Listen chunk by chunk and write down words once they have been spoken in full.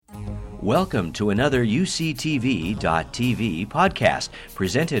Welcome to another UCTV.tv podcast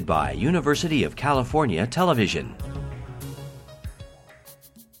presented by University of California Television.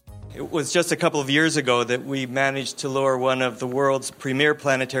 It was just a couple of years ago that we managed to lure one of the world's premier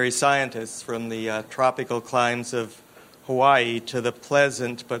planetary scientists from the tropical climes of Hawaii to the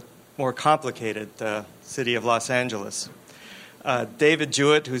pleasant but more complicated city of Los Angeles. David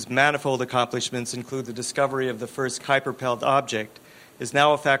Jewitt, whose manifold accomplishments include the discovery of the first Kuiper-Belt object, is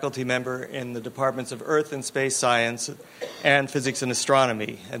now a faculty member in the departments of Earth and Space Science and Physics and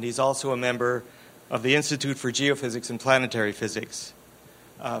Astronomy, and he's also a member of the Institute for Geophysics and Planetary Physics.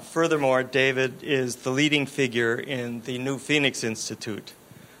 Furthermore, David is the leading figure in the New Phoenix Institute,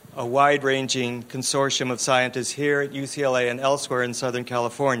 a wide-ranging consortium of scientists here at UCLA and elsewhere in Southern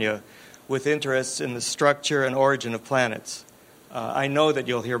California with interests in the structure and origin of planets. I know that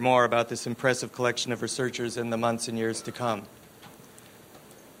you'll hear more about this impressive collection of researchers in the months and years to come.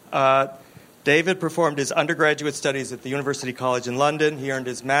 David performed his undergraduate studies at the University College in London. He earned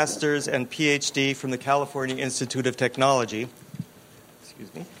his master's and PhD from the California Institute of Technology.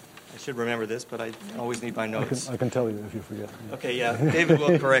 Excuse me. I should remember this, but I always need my notes. I can tell you if you forget. Okay, yeah. David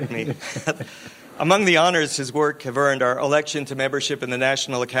will correct me. Among the honors his work have earned are election to membership in the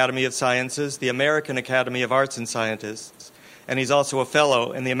National Academy of Sciences, the American Academy of Arts and Sciences, and he's also a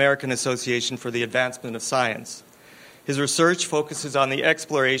fellow in the American Association for the Advancement of Science. His research focuses on the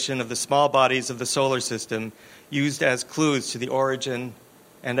exploration of the small bodies of the solar system used as clues to the origin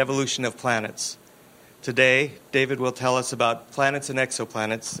and evolution of planets. Today, David will tell us about planets and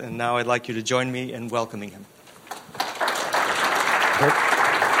exoplanets, and now I'd like you to join me in welcoming him.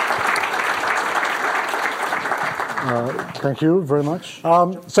 Thank you very much.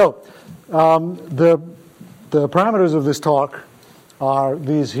 The parameters of this talk are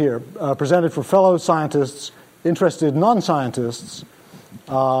these here, presented for fellow scientists, interested non-scientists,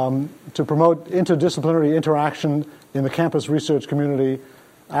 to promote interdisciplinary interaction in the campus research community,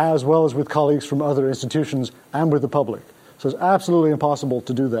 as well as with colleagues from other institutions and with the public. So it's absolutely impossible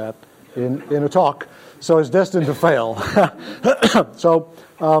to do that in a talk, so it's destined to fail. So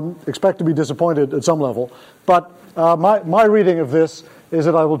expect to be disappointed at some level. But my reading of this is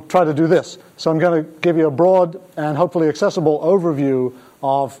that I will try to do this. So I'm going to give you a broad and hopefully accessible overview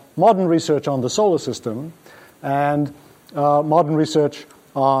of modern research on the solar system and modern research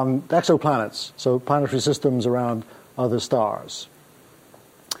on exoplanets, so planetary systems around other stars.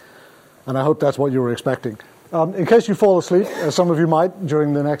 And I hope that's what you were expecting. In case you fall asleep, as some of you might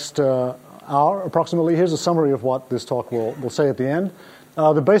during the next hour approximately, here's a summary of what this talk will say at the end.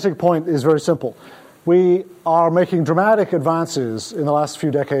 The basic point is very simple. We are making dramatic advances in the last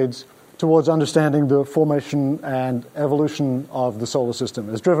few decades towards understanding the formation and evolution of the solar system.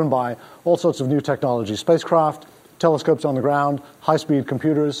 It's driven by all sorts of new technology, spacecraft, telescopes on the ground, high-speed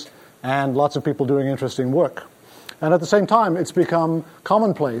computers, and lots of people doing interesting work. And at the same time, it's become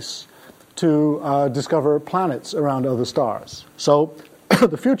commonplace to discover planets around other stars. So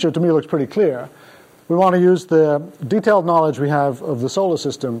the future, to me, looks pretty clear. We want to use the detailed knowledge we have of the solar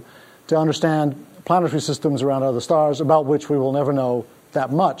system to understand planetary systems around other stars, about which we will never know that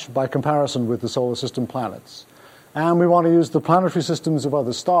much by comparison with the solar system planets. And we want to use the planetary systems of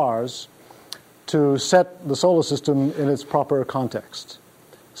other stars to set the solar system in its proper context.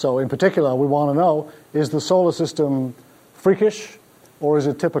 So in particular, we want to know, is the solar system freakish or is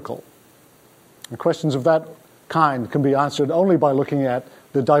it typical? And questions of that kind can be answered only by looking at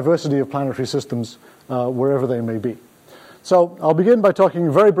the diversity of planetary systems wherever they may be. So I'll begin by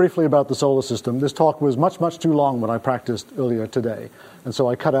talking very briefly about the solar system. This talk was much, much too long when I practiced earlier today, and so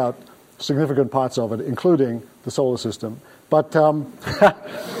I cut out significant parts of it, including the solar system. But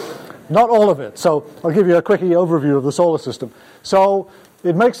not all of it. So I'll give you a quickie overview of the solar system. So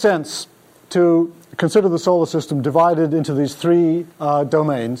it makes sense to consider the solar system divided into these three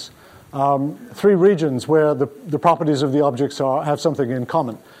domains, three regions where the properties of the objects have something in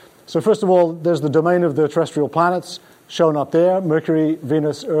common. So first of all, there's the domain of the terrestrial planets, shown up there. Mercury,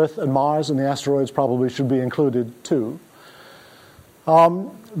 Venus, Earth, and Mars, and the asteroids probably should be included too.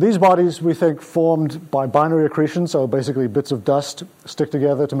 These bodies, we think, formed by binary accretion, so basically bits of dust stick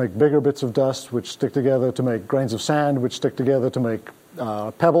together to make bigger bits of dust, which stick together to make grains of sand, which stick together to make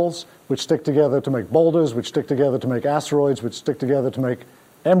pebbles, which stick together to make boulders, which stick together to make asteroids, which stick together to make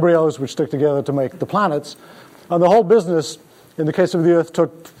embryos, which stick together to make the planets. And the whole business, in the case of the Earth,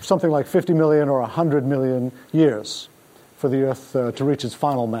 took something like 50 million or 100 million years for the Earth to reach its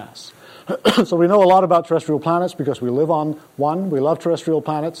final mass. So we know a lot about terrestrial planets because we live on one. We love terrestrial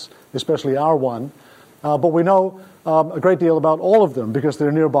planets, especially our one. But we know a great deal about all of them because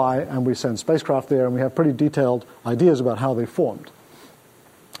they're nearby and we send spacecraft there and we have pretty detailed ideas about how they formed.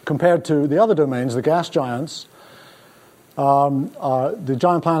 compared to the other domains, the gas giants, the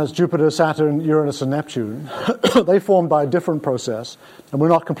giant planets Jupiter, Saturn, Uranus, and Neptune, they formed by a different process, and we're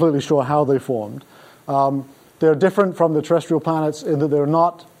not completely sure how they formed. They're different from the terrestrial planets in that they're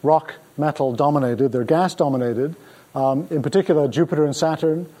not rock metal dominated, they're gas dominated. In particular, Jupiter and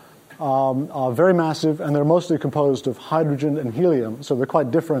Saturn are very massive, and they're mostly composed of hydrogen and helium, so they're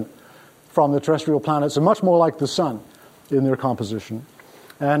quite different from the terrestrial planets and much more like the Sun in their composition.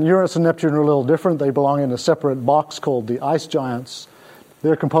 And Uranus and Neptune are a little different. They belong in a separate box called the ice giants.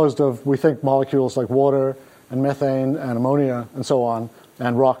 They're composed of, we think, molecules like water and methane and ammonia and so on,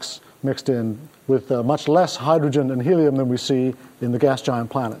 and rocks mixed in with much less hydrogen and helium than we see in the gas giant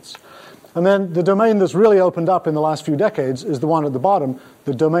planets. And then the domain that's really opened up in the last few decades is the one at the bottom,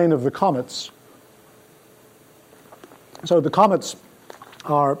 the domain of the comets. So the comets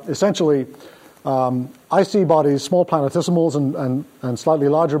are essentially icy bodies, small planetesimals and slightly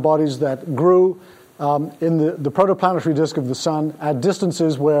larger bodies that grew in the protoplanetary disk of the Sun at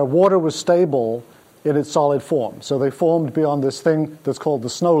distances where water was stable in its solid form. So they formed beyond this thing that's called the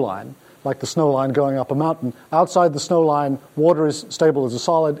snow line, like the snow line going up a mountain. Outside the snow line, water is stable as a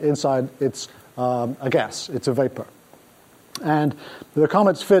solid. Inside, it's a gas. It's a vapor. And the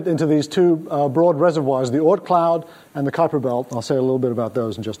comets fit into these two broad reservoirs, the Oort cloud and the Kuiper belt. I'll say a little bit about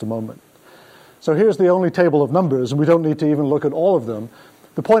those in just a moment. So here's the only table of numbers, and we don't need to even look at all of them.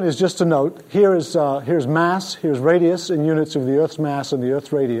 The point is just to note, here's mass, here's radius in units of the Earth's mass and the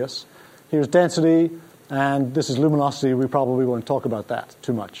Earth's radius. Here's density, and this is luminosity. We probably won't talk about that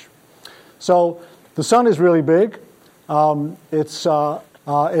too much. So the Sun is really big. It's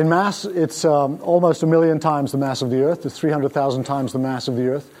in mass, it's almost 1 million times the mass of the Earth. It's 300,000 times the mass of the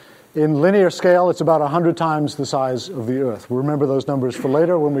Earth. In linear scale, it's about 100 times the size of the Earth. We'll remember those numbers for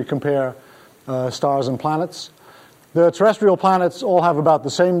later when we compare stars and planets. The terrestrial planets all have about the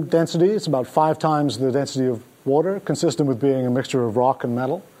same density. It's about 5 times the density of water, consistent with being a mixture of rock and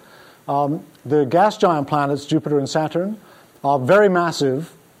metal. The gas giant planets, Jupiter and Saturn, are very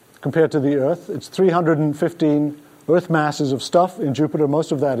massive compared to the Earth. It's 315 Earth masses of stuff in Jupiter.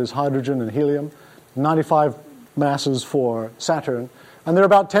 Most of that is hydrogen and helium. 95 masses for Saturn. And they're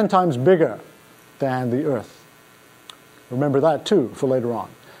about 10 times bigger than the Earth. Remember that, too, for later on.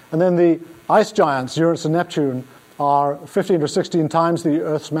 And then the ice giants, Uranus and Neptune, are 15 or 16 times the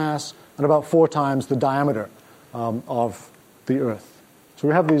Earth's mass and about 4 times the diameter of the Earth. So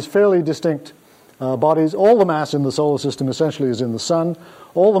we have these fairly distinct bodies. All the mass in the solar system essentially is in the Sun.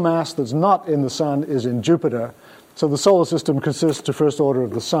 All the mass that's not in the Sun is in Jupiter. So the solar system consists to first order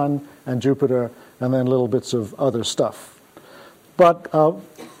of the Sun and Jupiter and then little bits of other stuff. But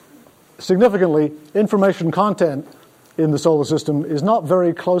significantly, information content in the solar system is not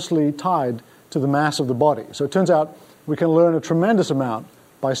very closely tied to the mass of the body. So it turns out we can learn a tremendous amount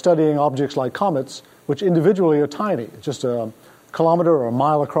by studying objects like comets, which individually are tiny, just a kilometer or a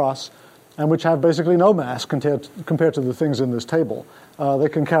mile across, and which have basically no mass compared to the things in this table. They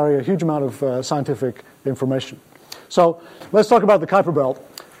can carry a huge amount of scientific information. So let's talk about the Kuiper belt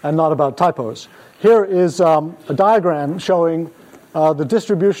and not about typos. Here is a diagram showing the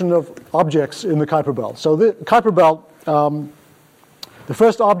distribution of objects in the Kuiper belt. So the Kuiper belt, the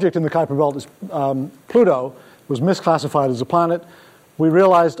first object in the Kuiper belt is Pluto, was misclassified as a planet. We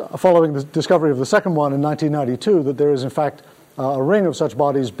realized, following the discovery of the second one in 1992, that there is in fact a ring of such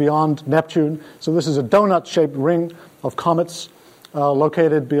bodies beyond Neptune. So this is a donut-shaped ring of comets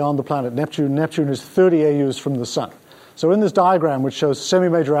located beyond the planet Neptune. Neptune is 30 AUs from the Sun. So in this diagram, which shows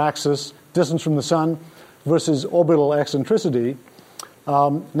semi-major axis, distance from the Sun, versus orbital eccentricity,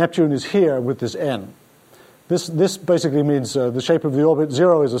 Neptune is here with this N. This basically means the shape of the orbit.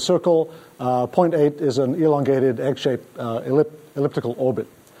 0 is a circle. 0.8 is an elongated egg-shaped elliptical orbit.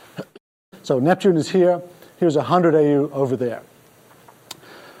 So Neptune is here. Here's 100 AU over there.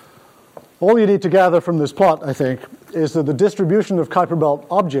 All you need to gather from this plot, I think, is that the distribution of Kuiper belt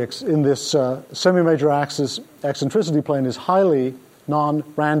objects in this semi-major axis eccentricity plane is highly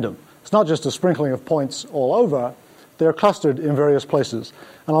non-random. It's not just a sprinkling of points all over. They're clustered in various places.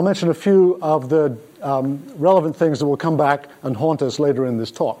 And I'll mention a few of the relevant things that will come back and haunt us later in this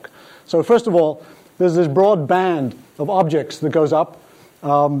talk. So first of all, there's this broad band of objects that goes up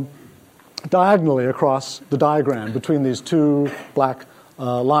diagonally across the diagram between these two black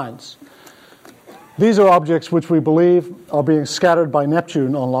lines. These are objects which we believe are being scattered by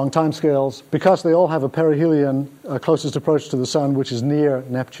Neptune on long timescales because they all have a perihelion closest approach to the Sun, which is near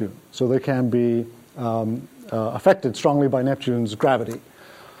Neptune. So they can be affected strongly by Neptune's gravity.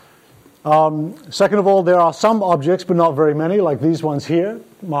 Second of all, there are some objects, but not very many, like these ones here,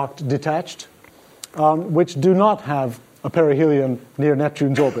 marked detached, which do not have a perihelion near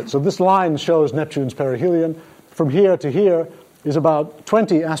Neptune's orbit. So this line shows Neptune's perihelion. From here to here is about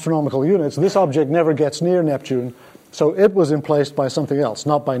 20 astronomical units. This object never gets near Neptune, so it was emplaced by something else,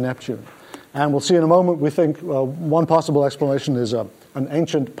 not by Neptune. And we'll see in a moment, we think one possible explanation is an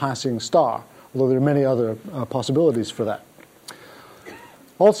ancient passing star, although there are many other possibilities for that.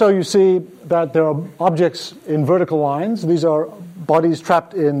 Also, you see that there are objects in vertical lines. These are bodies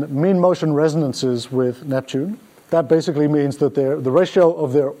trapped in mean motion resonances with Neptune. That basically means that the ratio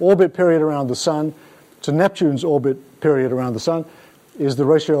of their orbit period around the Sun to Neptune's orbit period around the Sun is the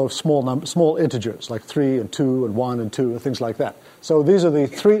ratio of small integers, like 3 and 2 and 1 and 2 and things like that. So these are the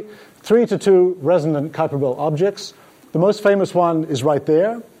 3 to 2 resonant Kuiper Belt objects. The most famous one is right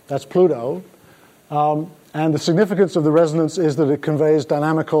there. That's Pluto. And the significance of the resonance is that it conveys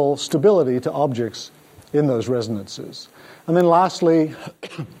dynamical stability to objects in those resonances. And then lastly,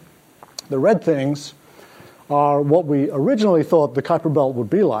 the red things are what we originally thought the Kuiper Belt would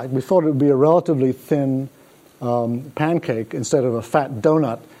be like. We thought it would be a relatively thin pancake instead of a fat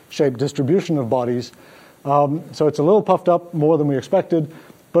donut-shaped distribution of bodies. So it's a little puffed up more than we expected.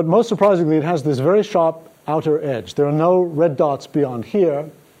 But most surprisingly, it has this very sharp outer edge. There are no red dots beyond here.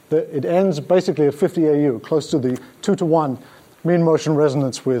 It ends basically at 50 AU, close to the 2-to-1 mean motion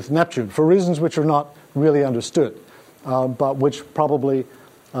resonance with Neptune, for reasons which are not really understood, but which probably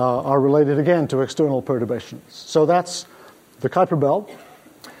are related again to external perturbations. So that's the Kuiper Belt.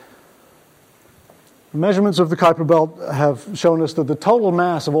 Measurements of the Kuiper Belt have shown us that the total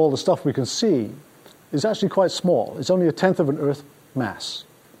mass of all the stuff we can see is actually quite small. It's only 1/10 of an Earth mass.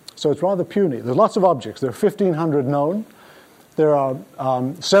 So it's rather puny. There's lots of objects. There are 1,500 known. There are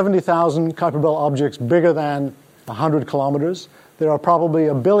 70,000 Kuiper Belt objects bigger than 100 kilometers. There are probably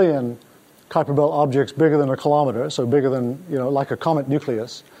 1 billion Kuiper Belt objects bigger than a kilometer, so bigger than, like a comet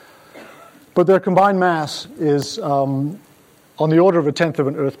nucleus. But their combined mass is on the order of 1/10 of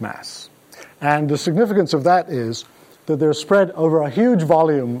an Earth mass. And the significance of that is that they're spread over a huge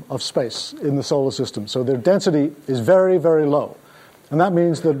volume of space in the solar system. So their density is very, very low. And that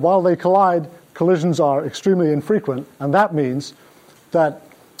means that while they collide, collisions are extremely infrequent, and that means that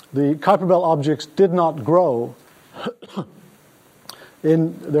the Kuiper Belt objects did not grow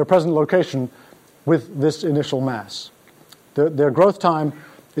in their present location with this initial mass. Their growth time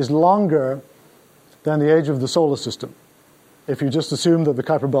is longer than the age of the solar system. If you just assume that the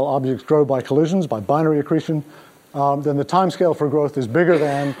Kuiper Belt objects grow by collisions, by binary accretion, then the timescale for growth is bigger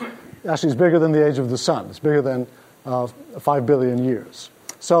than the age of the Sun. It's bigger than 5 billion years.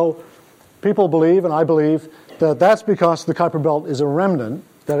 So people believe, and I believe, that that's because the Kuiper Belt is a remnant,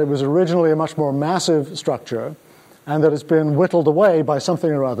 that it was originally a much more massive structure, and that it's been whittled away by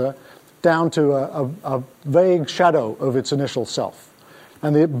something or other down to a vague shadow of its initial self.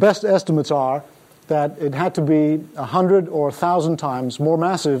 And the best estimates are that it had to be 100 or 1,000 times more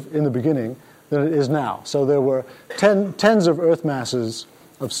massive in the beginning than it is now. So there were tens of Earth masses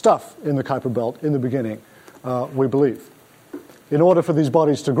of stuff in the Kuiper Belt in the beginning, we believe, in order for these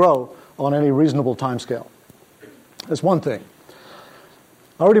bodies to grow on any reasonable timescale. That's one thing.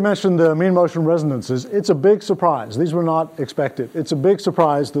 I already mentioned the mean motion resonances. It's a big surprise. These were not expected. It's a big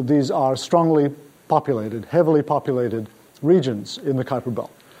surprise that these are strongly populated, heavily populated regions in the Kuiper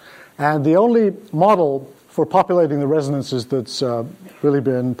Belt. And the only model for populating the resonances that's really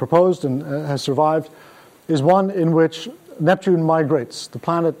been proposed and has survived is one in which Neptune migrates. The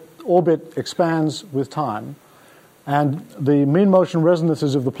planet orbit expands with time, and the mean motion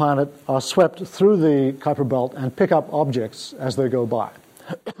resonances of the planet are swept through the Kuiper Belt and pick up objects as they go by.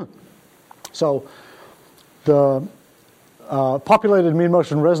 So the populated mean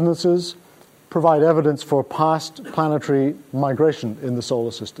motion resonances provide evidence for past planetary migration in the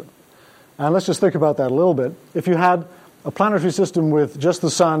solar system. And let's just think about that a little bit. If you had a planetary system with just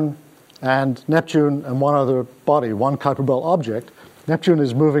the Sun and Neptune and one other body, one Kuiper Belt object, Neptune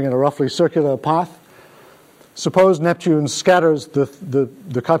is moving in a roughly circular path. Suppose Neptune scatters the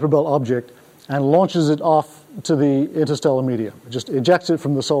Kuiper Belt object and launches it off to the interstellar medium, just ejects it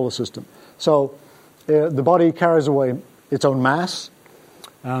from the solar system. So the body carries away its own mass,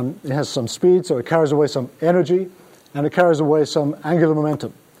 it has some speed, so it carries away some energy, and it carries away some angular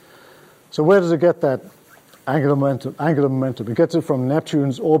momentum. So where does it get that angular momentum? It gets it from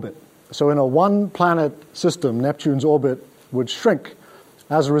Neptune's orbit. So in a one-planet system, Neptune's orbit would shrink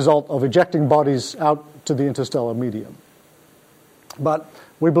as a result of ejecting bodies out to the interstellar medium. But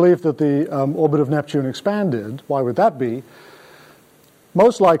we believe that the orbit of Neptune expanded. Why would that be?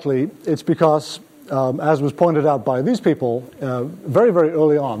 Most likely, it's because, as was pointed out by these people, very, very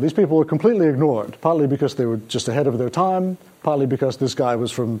early on, these people were completely ignored, partly because they were just ahead of their time, partly because this guy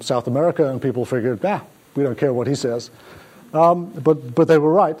was from South America and people figured, we don't care what he says. But they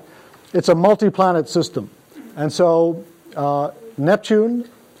were right. It's a multi-planet system. And so Neptune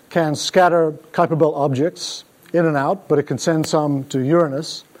can scatter Kuiper Belt objects in and out, but it can send some to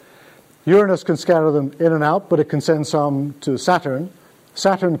Uranus. Uranus can scatter them in and out, but it can send some to Saturn.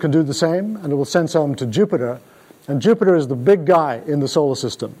 Saturn can do the same, and it will send some to Jupiter. And Jupiter is the big guy in the solar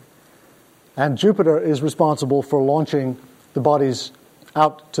system. And Jupiter is responsible for launching the bodies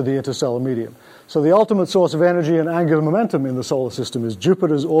out to the interstellar medium. So the ultimate source of energy and angular momentum in the solar system is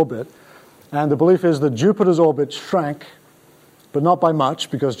Jupiter's orbit. And the belief is that Jupiter's orbit shrank, but not by much,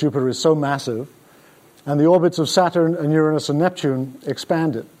 because Jupiter is so massive. And the orbits of Saturn and Uranus and Neptune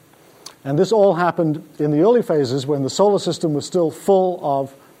expanded. And this all happened in the early phases when the solar system was still full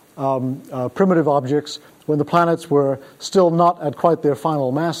of primitive objects, when the planets were still not at quite their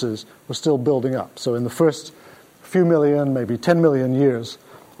final masses, were still building up. So in the first few million, maybe 10 million years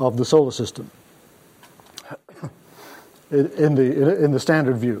of the solar system, in the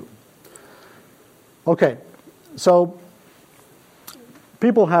standard view. Okay, so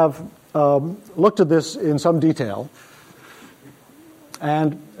people have looked at this in some detail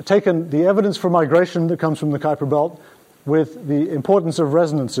and taken the evidence for migration that comes from the Kuiper Belt with the importance of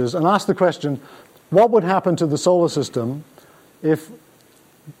resonances and asked the question, what would happen to the solar system if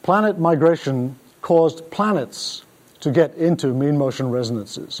planet migration caused planets to get into mean motion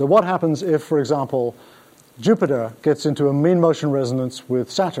resonances? So what happens if, for example, Jupiter gets into a mean motion resonance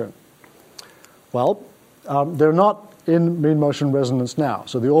with Saturn? Well, they're not in mean motion resonance now.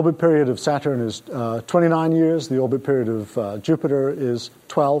 So the orbit period of Saturn is 29 years. The orbit period of Jupiter is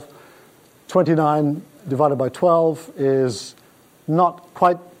 12. 29 divided by 12 is not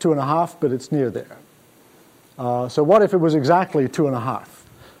quite 2.5, but it's near there. So what if it was exactly 2.5?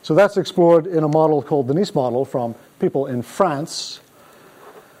 So that's explored in a model called the Nice model from people in France.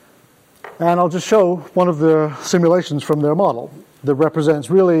 And I'll just show one of the simulations from their model that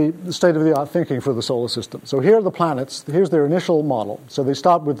represents really the state-of-the-art thinking for the solar system. So here are the planets. Here's their initial model. So they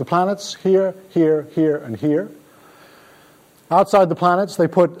start with the planets here, here, here, and here. Outside the planets, they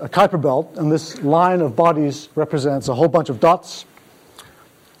put a Kuiper Belt, and this line of bodies represents a whole bunch of dots.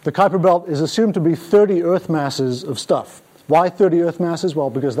 The Kuiper Belt is assumed to be 30 Earth masses of stuff. Why 30 Earth masses?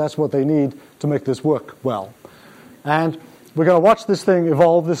 Well, because that's what they need to make this work well. And we're going to watch this thing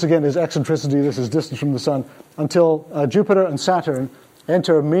evolve. This, again, is eccentricity. This is distance from the sun, until Jupiter and Saturn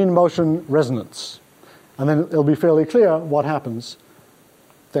enter mean motion resonance. And then it'll be fairly clear what happens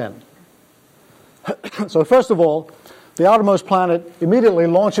then. So first of all, the outermost planet immediately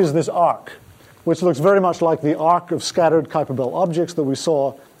launches this arc, which looks very much like the arc of scattered Kuiper Belt objects that we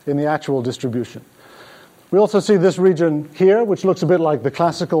saw in the actual distribution. We also see this region here, which looks a bit like the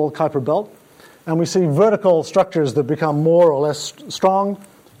classical Kuiper Belt. And we see vertical structures that become more or less strong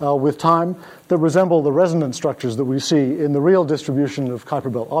with time that resemble the resonance structures that we see in the real distribution of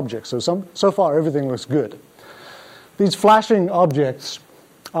Kuiper Belt objects. So far, everything looks good. These flashing objects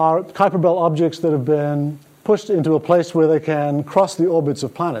are Kuiper Belt objects that have been pushed into a place where they can cross the orbits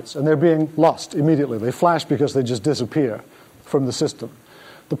of planets, and they're being lost immediately. They flash because they just disappear from the system.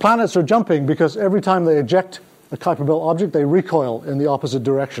 The planets are jumping because every time they eject a Kuiper Belt object, they recoil in the opposite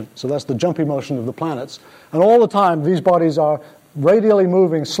direction. So that's the jumpy motion of the planets. And all the time, these bodies are radially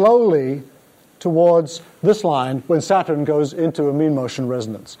moving slowly towards this line when Saturn goes into a mean motion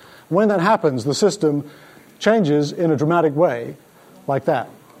resonance. When that happens, the system changes in a dramatic way, like that.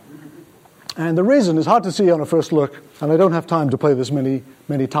 And the reason is hard to see on a first look, and I don't have time to play this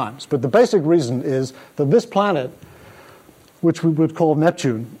many times. But the basic reason is that this planet, which we would call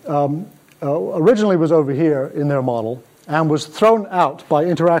Neptune, originally was over here in their model and was thrown out by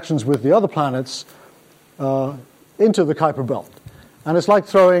interactions with the other planets into the Kuiper Belt. And it's like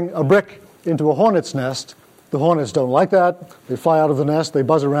throwing a brick into a hornet's nest. The hornets don't like that. They fly out of the nest, they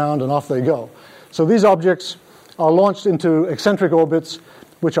buzz around, and off they go. So these objects are launched into eccentric orbits,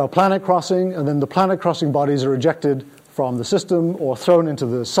 which are planet-crossing, and then the planet-crossing bodies are ejected from the system or thrown into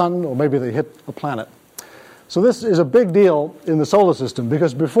the sun, or maybe they hit a planet. So this is a big deal in the solar system,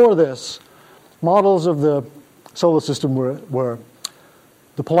 because before this, models of the solar system were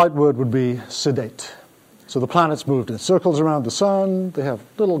the polite word would be sedate. So the planets moved in circles around the sun. They have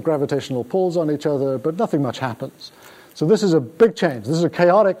little gravitational pulls on each other, but nothing much happens. So this is a big change. This is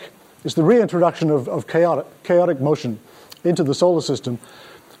it's the reintroduction of chaotic motion into the solar system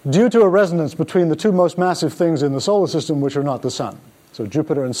due to a resonance between the two most massive things in the solar system, which are not the sun. So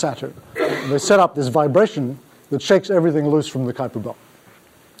Jupiter and Saturn. And they set up this vibration that shakes everything loose from the Kuiper Belt.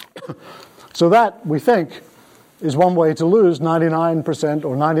 So that, we think, is one way to lose 99%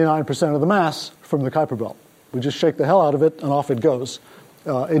 or 99% of the mass from the Kuiper Belt. We just shake the hell out of it, and off it goes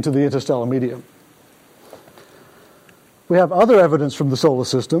into the interstellar medium. we have other evidence from the solar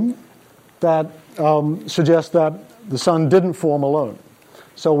system that suggests that the sun didn't form alone.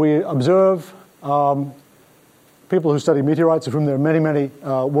 So we observe people who study meteorites, of whom there are many, many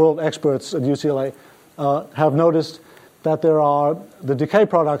world experts at UCLA, have noticed that there are the decay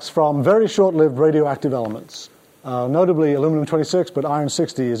products from very short-lived radioactive elements, notably aluminum-26, but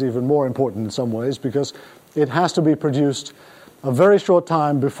iron-60 is even more important in some ways because it has to be produced a very short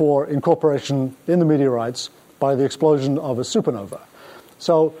time before incorporation in the meteorites by the explosion of a supernova.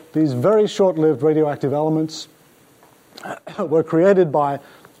 So these very short-lived radioactive elements were created by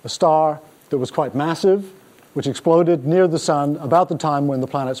a star that was quite massive, which exploded near the sun about the time when the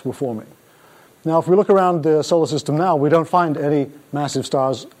planets were forming. Now, if we look around the solar system now, we don't find any massive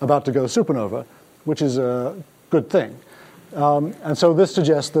stars about to go supernova, which is a good thing. And so this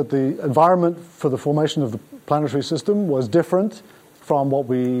suggests that the environment for the formation of the planetary system was different from what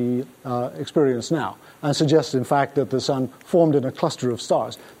we experience now, and suggests, in fact, that the sun formed in a cluster of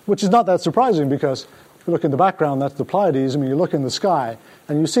stars, which is not that surprising because if you look in the background, that's the Pleiades. I mean, you look in the sky,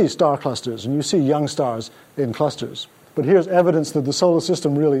 and you see star clusters, and you see young stars in clusters. But here's evidence that the solar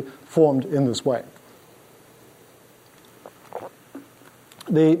system really formed in this way.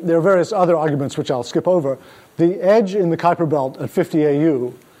 There are various other arguments which I'll skip over. The edge in the Kuiper belt at 50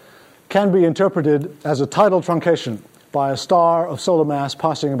 AU can be interpreted as a tidal truncation by a star of solar mass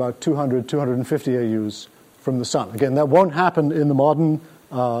passing about 200, 250 AUs from the sun. Again, that won't happen in the modern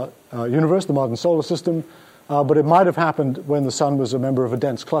universe, the modern solar system, but it might have happened when the sun was a member of a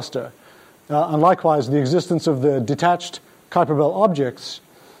dense cluster. And likewise, the existence of the detached Kuiper belt objects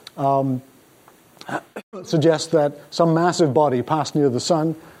suggests that some massive body passed near the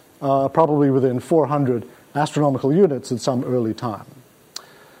sun, probably within 400 astronomical units at some early time.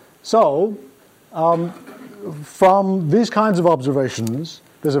 So, from these kinds of observations,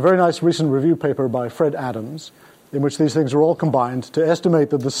 there's a very nice recent review paper by Fred Adams in which these things are all combined to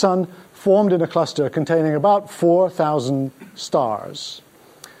estimate that the sun formed in a cluster containing about 4,000 stars.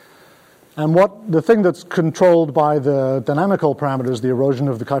 And the thing that's controlled by the dynamical parameters, the erosion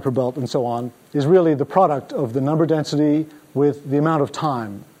of the Kuiper belt and so on, is really the product of the number density with the amount of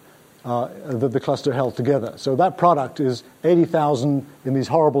time that the cluster held together. So that product is 80,000 in these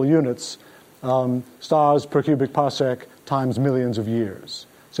horrible units, stars per cubic parsec times millions of years.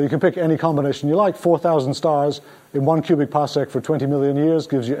 So you can pick any combination you like. 4,000 stars in 1 cubic parsec for 20 million years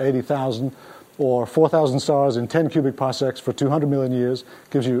gives you 80,000. Or 4,000 stars in 10 cubic parsecs for 200 million years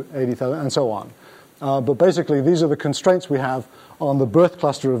gives you 80,000, and so on. But basically, these are the constraints we have on the birth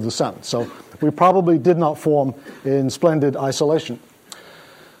cluster of the sun. So we probably did not form in splendid isolation.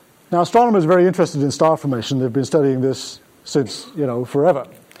 Now, astronomers are very interested in star formation. They've been studying this since, forever.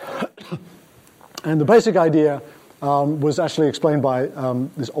 And the basic idea was actually explained by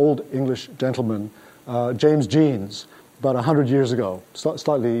this old English gentleman, James Jeans, about 100 years ago,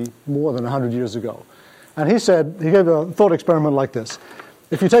 slightly more than 100 years ago. And he gave a thought experiment like this.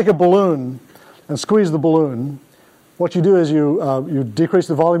 If you take a balloon and squeeze the balloon, what you do is you decrease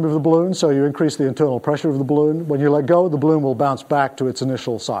the volume of the balloon, so you increase the internal pressure of the balloon. When you let go, the balloon will bounce back to its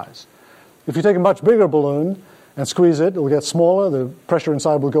initial size. If you take a much bigger balloon and squeeze it, it'll get smaller, the pressure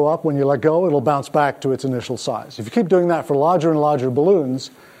inside will go up. When you let go, it'll bounce back to its initial size. If you keep doing that for larger and larger balloons,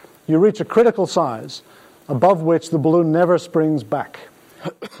 you reach a critical size above which the balloon never springs back.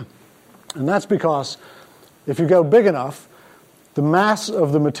 And that's because if you go big enough, the mass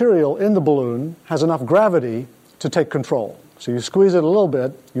of the material in the balloon has enough gravity to take control. So you squeeze it a little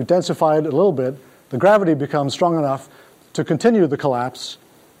bit, you densify it a little bit, the gravity becomes strong enough to continue the collapse,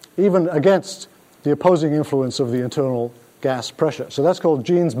 even against the opposing influence of the internal gas pressure. So that's called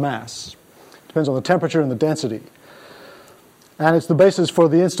Jeans mass. It depends on the temperature and the density. And it's the basis for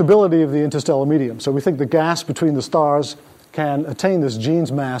the instability of the interstellar medium. So we think the gas between the stars can attain this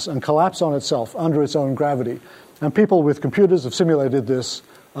Jeans mass and collapse on itself under its own gravity. And people with computers have simulated this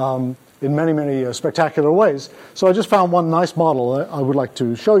in many, many spectacular ways. So I just found one nice model I would like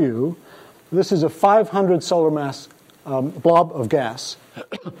to show you. This is a 500 solar mass blob of gas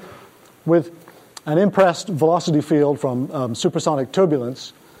with an impressed velocity field from supersonic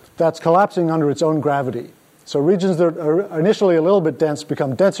turbulence that's collapsing under its own gravity. So regions that are initially a little bit dense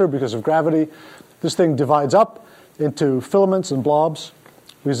become denser because of gravity. This thing divides up into filaments and blobs.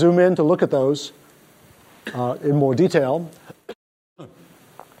 We zoom in to look at those in more detail.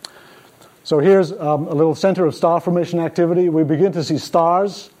 So here's a little center of star formation activity. We begin to see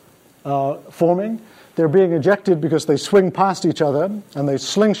stars forming. They're being ejected because they swing past each other, and they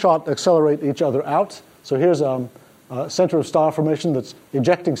slingshot accelerate each other out. So here's center of star formation that's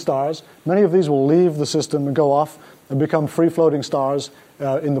ejecting stars. Many of these will leave the system and go off and become free-floating stars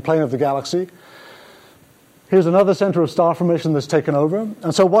in the plane of the galaxy. Here's another center of star formation that's taken over.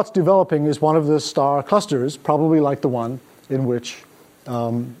 And so what's developing is one of the star clusters, probably like the one in which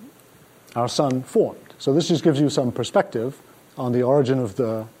our sun formed. So this just gives you some perspective on the origin of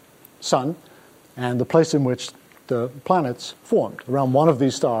the sun and the place in which the planets formed, around one of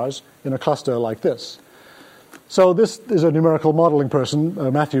these stars in a cluster like this. So this is a numerical modeling person,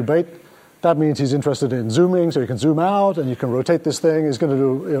 Matthew Bate. That means he's interested in zooming, so you can zoom out and you can rotate this thing. He's going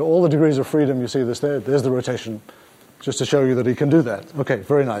to do all the degrees of freedom. You see this there. There's the rotation, just to show you that he can do that. Okay,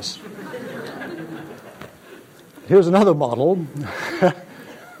 very nice. Here's another model.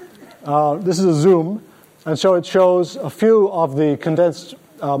 This is a zoom, and so it shows a few of the condensed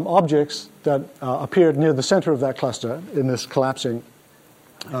objects that appeared near the center of that cluster in this collapsing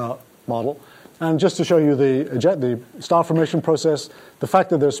model. And just to show you the star formation process, the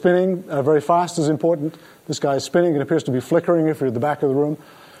fact that they're spinning very fast is important. This guy is spinning. It appears to be flickering if you're at the back of the room.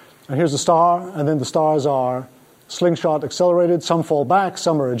 And here's the star, and then the stars are slingshot accelerated. Some fall back,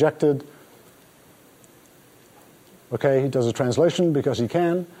 some are ejected. Okay, he does a translation because he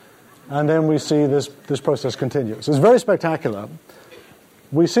can. And then we see this process continues. It's very spectacular.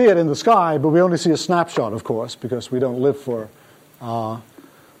 We see it in the sky, but we only see a snapshot, of course, because we don't live for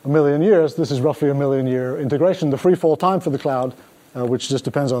a million years. This is roughly a million-year integration. The free fall time for the cloud, which just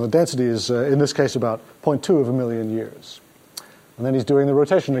depends on the density, is in this case about 0.2 of a million years. And then he's doing the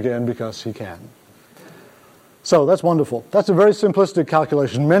rotation again because he can. So that's wonderful. That's a very simplistic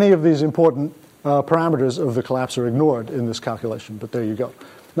calculation. Many of these important parameters of the collapse are ignored in this calculation, but there you go.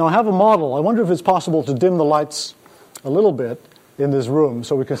 Now I have a model. I wonder if it's possible to dim the lights a little bit in this room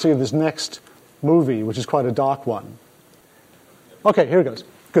so we can see this next movie, which is quite a dark one. Okay, here it goes.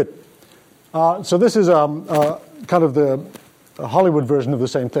 Good. So this is kind of the Hollywood version of the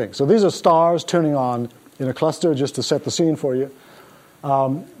same thing. So these are stars turning on in a cluster, just to set the scene for you.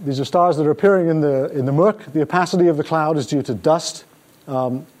 These are stars that are appearing in the murk. The opacity of the cloud is due to dust,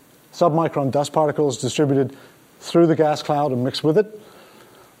 submicron dust particles distributed through the gas cloud and mixed with it.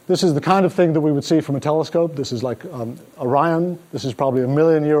 This is the kind of thing that we would see from a telescope. This is like Orion. This is probably a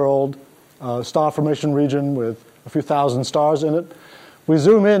million-year-old star formation region with a few thousand stars in it. We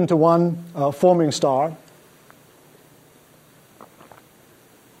zoom in to one forming star,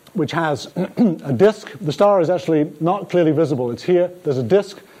 which has a disk. The star is actually not clearly visible. It's here. There's a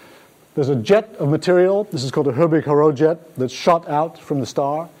disk. There's a jet of material. This is called a Herbig-Haro jet that's shot out from the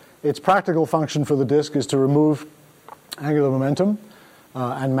star. Its practical function for the disk is to remove angular momentum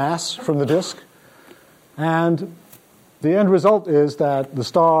and mass from the disk. And the end result is that the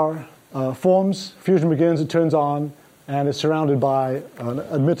star forms, fusion begins, it turns on, and is surrounded by an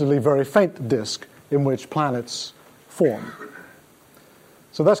admittedly very faint disk in which planets form.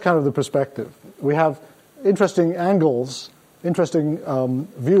 So that's kind of the perspective. We have interesting angles, interesting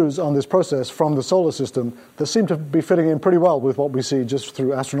views on this process from the solar system that seem to be fitting in pretty well with what we see just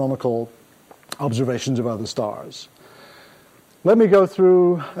through astronomical observations of other stars. Let me go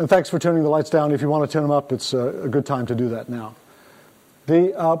through, and thanks for turning the lights down. If you want to turn them up, it's a good time to do that now.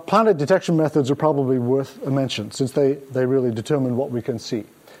 The planet detection methods are probably worth a mention, since they really determine what we can see.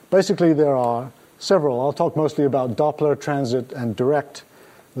 Basically, there are several. I'll talk mostly about Doppler, transit, and direct.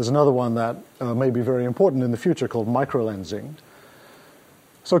 There's another one that may be very important in the future called microlensing.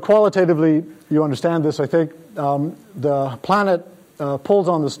 So qualitatively, you understand this, I think. The planet pulls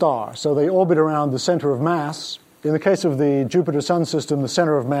on the star, so they orbit around the center of mass. In the case of the Jupiter-Sun system, the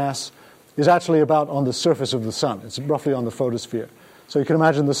center of mass is actually about on the surface of the sun. It's roughly on the photosphere. So you can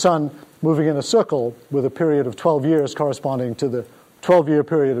imagine the sun moving in a circle with a period of 12 years corresponding to the 12-year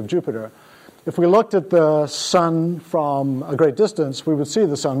period of Jupiter. If we looked at the sun from a great distance, we would see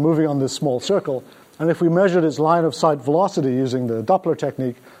the sun moving on this small circle. And if we measured its line-of-sight velocity using the Doppler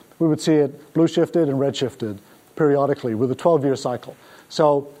technique, we would see it blue-shifted and red-shifted periodically with a 12-year cycle.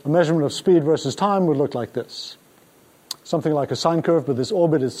 So a measurement of speed versus time would look like this. Something like a sine curve, but this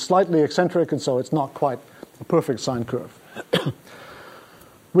orbit is slightly eccentric, and so it's not quite a perfect sine curve.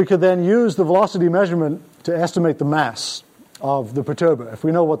 We could then use the velocity measurement to estimate the mass of the perturber. If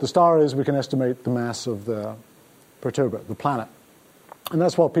we know what the star is, we can estimate the mass of the perturber, the planet. And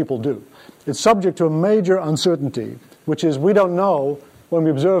that's what people do. It's subject to a major uncertainty, which is we don't know, when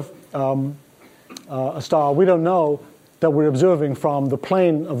we observe a star, we don't know that we're observing from the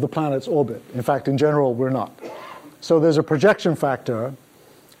plane of the planet's orbit. In fact, in general, we're not. So there's a projection factor,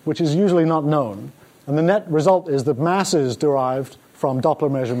 which is usually not known. And the net result is that masses derived from Doppler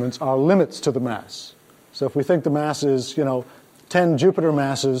measurements are limits to the mass. So if we think the mass is, 10 Jupiter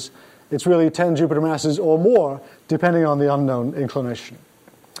masses, it's really 10 Jupiter masses or more, depending on the unknown inclination.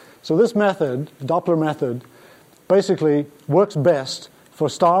 So this method, Doppler method, basically works best For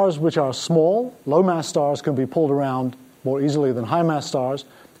stars which are small, low-mass stars can be pulled around more easily than high-mass stars.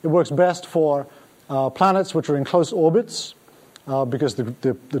 It works best for planets which are in close orbits because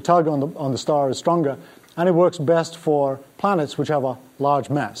the tug on the star is stronger. And it works best for planets which have a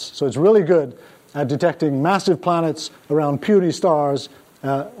large mass. So it's really good at detecting massive planets around puny stars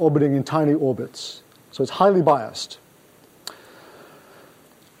orbiting in tiny orbits. So it's highly biased.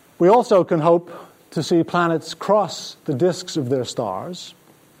 We also can hope to see planets cross the disks of their stars.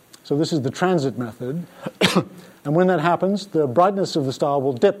 So this is the transit method. And when that happens, the brightness of the star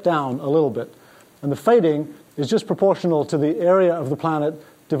will dip down a little bit. And the fading is just proportional to the area of the planet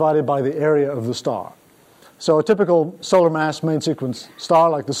divided by the area of the star. So a typical solar mass main sequence star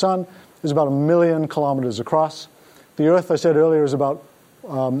like the Sun is about 1 million kilometers across. The Earth, I said earlier, is about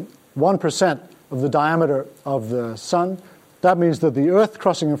 1% of the diameter of the Sun. That means that the Earth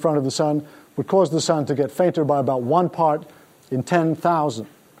crossing in front of the Sun would cause the Sun to get fainter by about 1 part in 10,000.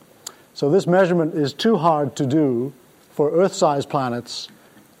 So this measurement is too hard to do for Earth-sized planets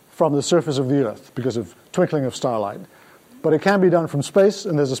from the surface of the Earth because of twinkling of starlight. But it can be done from space,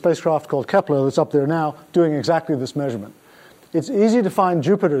 and there's a spacecraft called Kepler that's up there now doing exactly this measurement. It's easy to find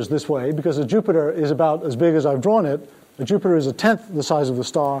Jupiters this way because a Jupiter is about as big as I've drawn it. A Jupiter is 1/10 the size of the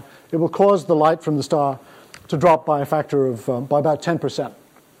star. It will cause the light from the star to drop by a factor of, by about 1%.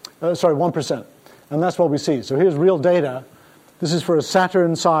 And that's what we see. So here's real data. This is for a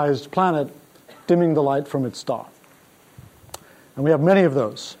Saturn-sized planet dimming the light from its star. And we have many of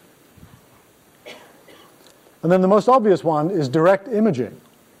those. And then the most obvious one is direct imaging.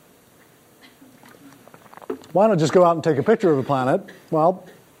 Why not just go out and take a picture of a planet? Well,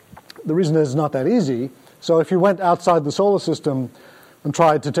 the reason is it's not that easy. So if you went outside the solar system and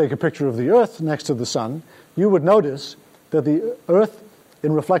tried to take a picture of the Earth next to the Sun, you would notice that the Earth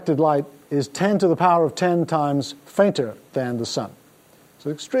in reflected light is 10 to the power of 10 times fainter than the Sun.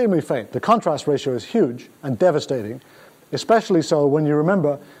 So extremely faint. The contrast ratio is huge and devastating, especially so when you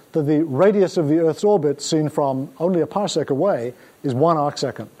remember that the radius of the Earth's orbit, seen from only a parsec away, is 1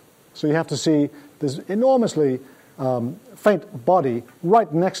 arcsecond. So you have to see this enormously faint body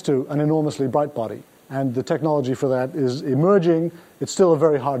right next to an enormously bright body. And the technology for that is emerging. It's still a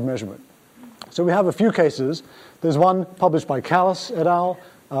very hard measurement. So we have a few cases. There's one published by Callis et al.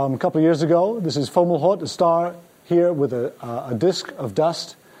 A couple of years ago. This is Fomalhaut, a star here with a disk of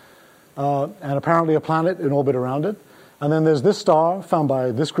dust and apparently a planet in orbit around it. And then there's this star found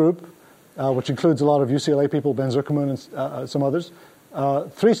by this group, which includes a lot of UCLA people, Ben Zuckerman and some others.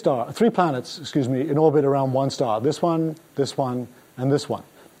 3 planets, in orbit around one star. This one, and this one.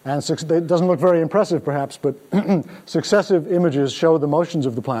 And it doesn't look very impressive, perhaps, but successive images show the motions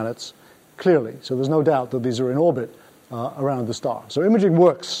of the planets clearly. So there's no doubt that these are in orbit around the star. So imaging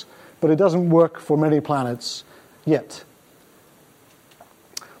works, but it doesn't work for many planets yet.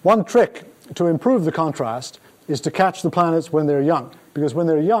 One trick to improve the contrast is to catch the planets when they're young, because when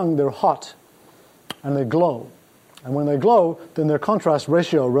they're young, they're hot and they glow. And when they glow, then their contrast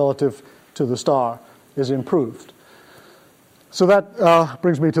ratio relative to the star is improved. So that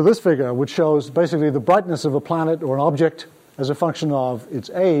brings me to this figure, which shows basically the brightness of a planet or an object as a function of its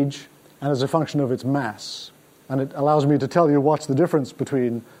age and as a function of its mass. And it allows me to tell you what's the difference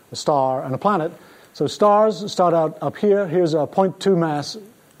between a star and a planet. So stars start out up here. Here's a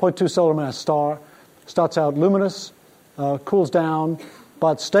 0.2 solar mass star. Starts out luminous, cools down,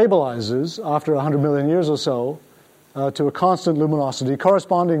 but stabilizes after 100 million years or so to a constant luminosity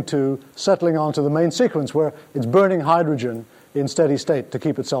corresponding to settling onto the main sequence where it's burning hydrogen in steady state to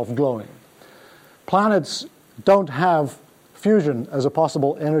keep itself glowing. Planets don't have fusion as a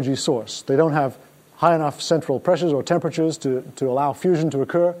possible energy source. They don't have high enough central pressures or temperatures to allow fusion to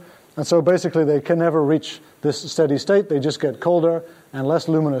occur. And so basically they can never reach this steady state. They just get colder and less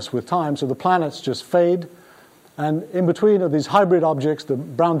luminous with time. So the planets just fade. And in between are these hybrid objects, the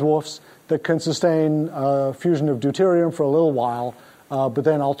brown dwarfs, that can sustain fusion of deuterium for a little while, but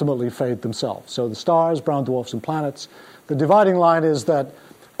then ultimately fade themselves. So the stars, brown dwarfs, and planets. The dividing line is that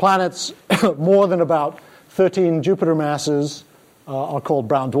planets more than about 13 Jupiter masses are called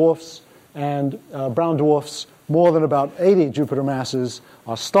brown dwarfs, and brown dwarfs more than about 80 Jupiter masses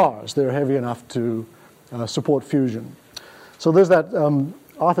are stars. They're heavy enough to support fusion. So there's that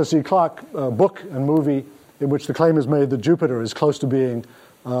Arthur C. Clarke book and movie in which the claim is made that Jupiter is close to being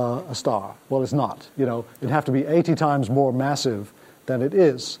a star. Well, it's not. It'd have to be 80 times more massive than it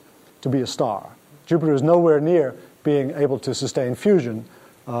is to be a star. Jupiter is nowhere near being able to sustain fusion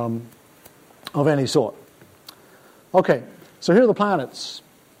of any sort. Okay, so here are the planets.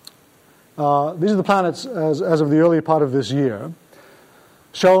 These are the planets as of the early part of this year,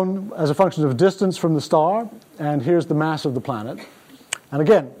 shown as a function of distance from the star, and here's the mass of the planet. And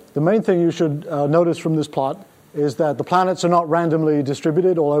again, the main thing you should notice from this plot is that the planets are not randomly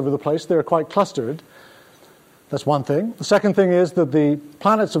distributed all over the place. They're quite clustered. That's one thing. The second thing is that the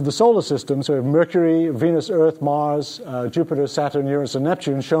planets of the solar system, so Mercury, Venus, Earth, Mars, Jupiter, Saturn, Uranus, and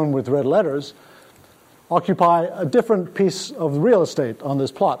Neptune, shown with red letters, occupy a different piece of real estate on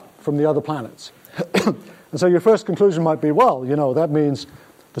this plot from the other planets. And so your first conclusion might be, well, that means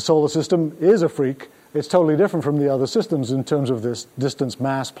the solar system is a freak. It's totally different from the other systems in terms of this distance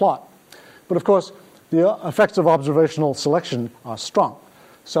mass plot. But of course, the effects of observational selection are strong.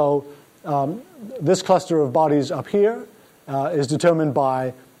 So this cluster of bodies up here is determined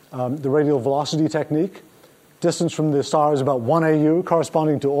by the radial velocity technique. Distance from the star is about 1 AU,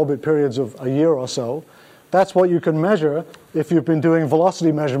 corresponding to orbit periods of a year or so. That's what you can measure if you've been doing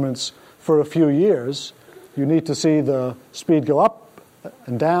velocity measurements for a few years. You need to see the speed go up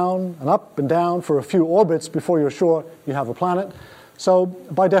and up and down for a few orbits before you're sure you have a planet. So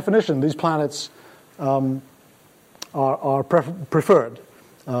by definition, these planets are preferred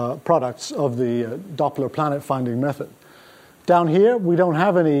products of the Doppler planet finding method. Down here, we don't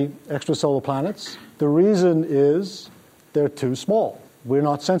have any extrasolar planets. The reason is they're too small. We're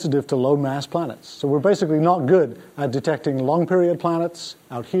not sensitive to low mass planets. So we're basically not good at detecting long period planets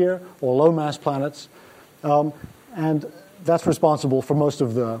out here or low mass planets. And that's responsible for most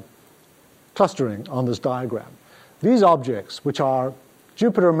of the clustering on this diagram. These objects, which are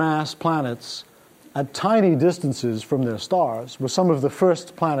Jupiter mass planets at tiny distances from their stars, were some of the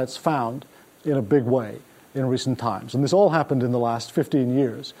first planets found in a big way in recent times. And this all happened in the last 15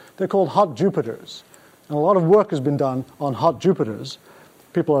 years. They're called hot Jupiters. And a lot of work has been done on hot Jupiters.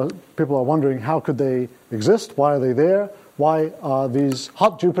 People are wondering, how could they exist? Why are they there? Why are these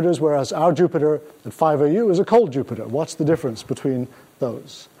hot Jupiters, whereas our Jupiter at 5 AU is a cold Jupiter? What's the difference between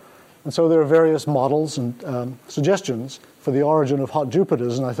those? And so there are various models and suggestions for the origin of hot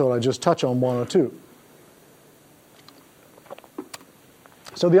Jupiters, and I thought I'd just touch on one or two.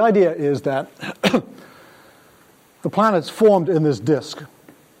 So the idea is that the planets formed in this disk.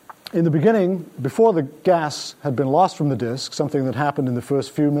 In the beginning, before the gas had been lost from the disk, something that happened in the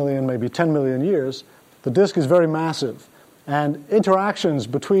first few million, maybe 10 million years, the disk is very massive. And interactions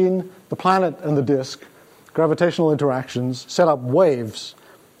between the planet and the disk, gravitational interactions, set up waves.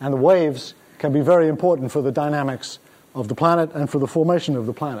 And the waves can be very important for the dynamics of the planet and for the formation of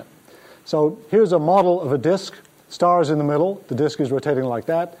the planet. So here's a model of a disk. Star is in the middle. The disk is rotating like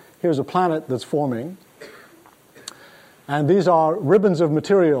that. Here's a planet that's forming. And these are ribbons of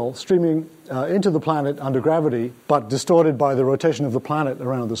material streaming into the planet under gravity, but distorted by the rotation of the planet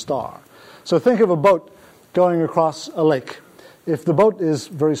around the star. So think of a boat going across a lake. If the boat is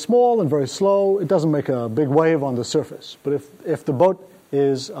very small and very slow, it doesn't make a big wave on the surface. But if the boat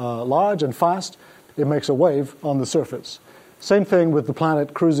is large and fast, it makes a wave on the surface. Same thing with the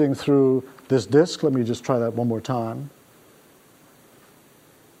planet cruising through this disk. Let me just try that one more time.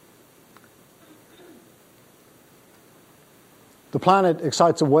 The planet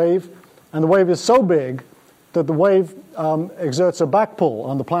excites a wave, and the wave is so big that the wave exerts a back pull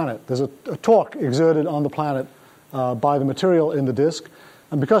on the planet. There's a torque exerted on the planet by the material in the disk.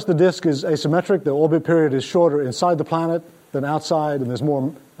 And because the disk is asymmetric, the orbit period is shorter inside the planet than outside, and there's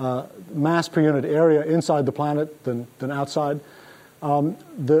more mass per unit area inside the planet than outside.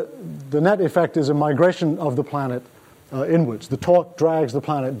 The net effect is a migration of the planet inwards. The torque drags the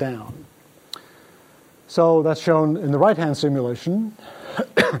planet down. So that's shown in the right-hand simulation,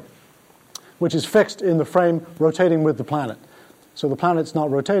 which is fixed in the frame rotating with the planet. So the planet's not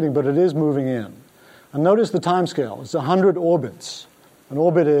rotating, but it is moving in. And notice the time scale. It's 100 orbits. An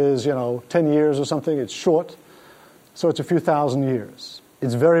orbit is, 10 years or something. It's short, so it's a few thousand years.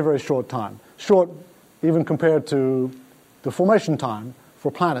 It's very, very short time. Short even compared to the formation time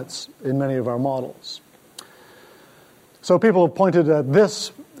for planets in many of our models. So people have pointed at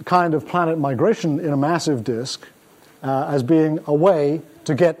this kind of planet migration in a massive disk as being a way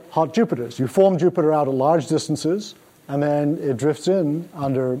to get hot Jupiters. You form Jupiter out at large distances, and then it drifts in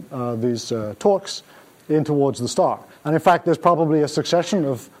under these torques in towards the star. And in fact, there's probably a succession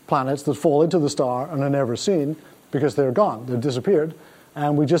of planets that fall into the star and are never seen because they're gone, they've disappeared,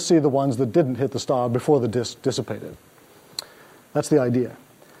 and we just see the ones that didn't hit the star before the disk dissipated. That's the idea.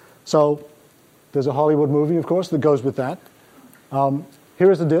 So there's a Hollywood movie, of course, that goes with that. Here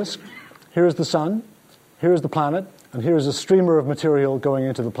is the disk, here is the sun, here is the planet, and here is a streamer of material going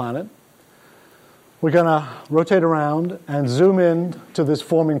into the planet. We're going to rotate around and zoom in to this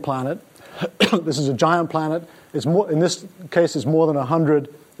forming planet. This is a giant planet. In this case, it's more than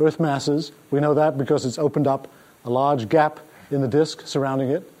 100 Earth masses. We know that because it's opened up a large gap in the disk surrounding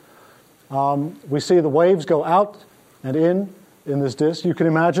it. We see the waves go out and in in this disk. You can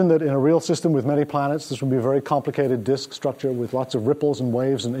imagine that in a real system with many planets, this would be a very complicated disk structure with lots of ripples and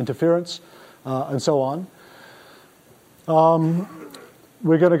waves and interference and so on.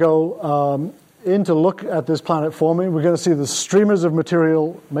 We're going to go in to look at this planet forming. We're going to see the streamers of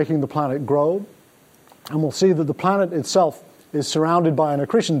material making the planet grow. And we'll see that the planet itself is surrounded by an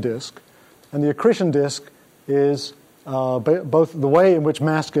accretion disk. And the accretion disk is both the way in which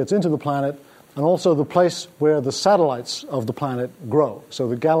mass gets into the planet and also the place where the satellites of the planet grow. So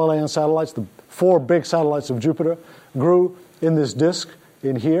the Galilean satellites, the 4 big satellites of Jupiter, grew in this disk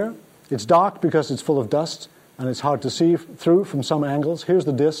in here. It's dark because it's full of dust, and it's hard to see through from some angles. Here's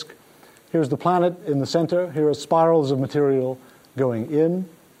the disk. Here's the planet in the center. Here are spirals of material going in.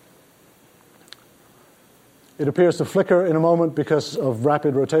 It appears to flicker in a moment because of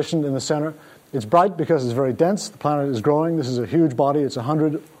rapid rotation in the center. It's bright because it's very dense. The planet is growing. This is a huge body. It's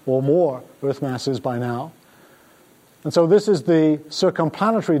 100 or more Earth masses by now. And so this is the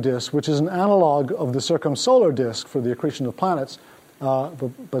circumplanetary disk, which is an analog of the circumsolar disk for the accretion of planets,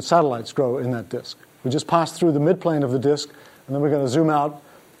 but satellites grow in that disk. We just passed through the midplane of the disk, and then we're going to zoom out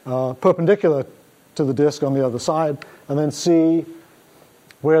perpendicular to the disk on the other side, and then see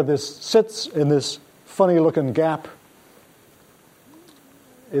where this sits in this funny-looking gap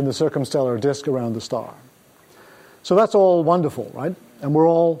in the circumstellar disk around the star. So that's all wonderful, right? And we're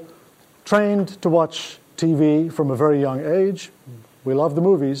all trained to watch TV from a very young age. We love the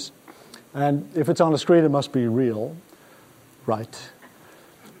movies. And if it's on a screen, it must be real, right?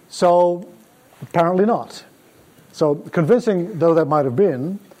 So apparently not. So convincing though that might have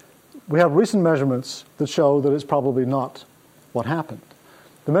been, we have recent measurements that show that it's probably not what happened.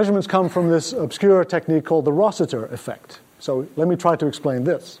 The measurements come from this obscure technique called the Rossiter effect. So let me try to explain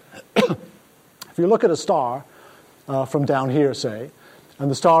this. If you look at a star from down here, say, and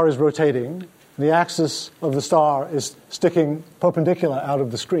the star is rotating, and the axis of the star is sticking perpendicular out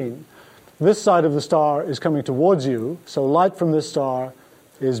of the screen, this side of the star is coming towards you, so light from this star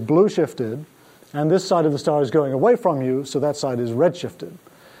is blue shifted, and this side of the star is going away from you, so that side is red shifted.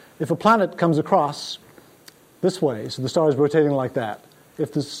 If a planet comes across this way, so the star is rotating like that,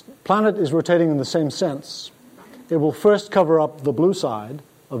 if this planet is rotating in the same sense, it will first cover up the blue side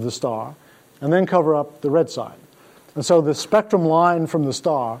of the star and then cover up the red side. And so the spectrum line from the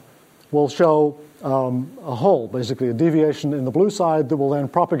star will show a hole, basically a deviation in the blue side that will then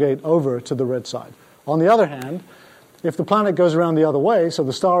propagate over to the red side. On the other hand, if the planet goes around the other way, so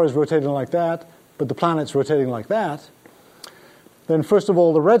the star is rotating like that, but the planet's rotating like that, then first of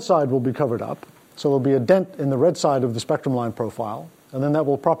all the red side will be covered up, so there'll be a dent in the red side of the spectrum line profile, and then that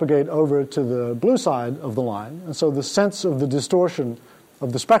will propagate over to the blue side of the line, and so the sense of the distortion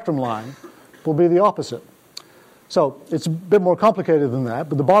of the spectrum line will be the opposite. So it's a bit more complicated than that,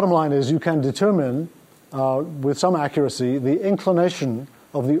 but the bottom line is you can determine with some accuracy the inclination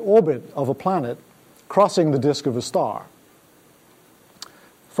of the orbit of a planet crossing the disk of a star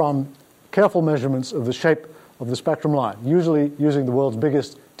from careful measurements of the shape of the spectrum line, usually using the world's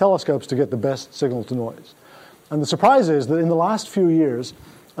biggest telescopes to get the best signal to noise. And the surprise is that in the last few years,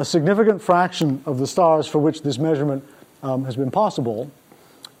 a significant fraction of the stars for which this measurement has been possible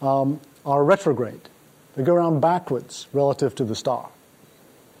are retrograde. They go around backwards relative to the star.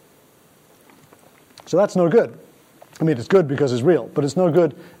 So that's no good. I mean, it's good because it's real, but it's no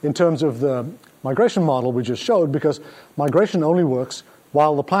good in terms of the migration model we just showed, because migration only works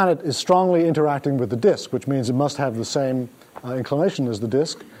while the planet is strongly interacting with the disk, which means it must have the same inclination as the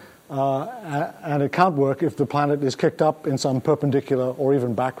disk, and it can't work if the planet is kicked up in some perpendicular or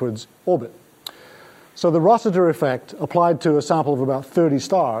even backwards orbit. So the Rossiter effect, applied to a sample of about 30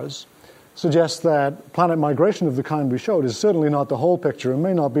 stars, suggests that planet migration of the kind we showed is certainly not the whole picture and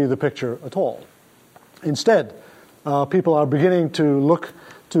may not be the picture at all. Instead, people are beginning to look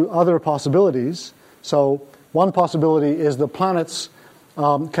to other possibilities. So one possibility is that planets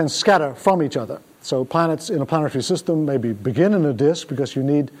can scatter from each other. So planets in a planetary system maybe begin in a disk because you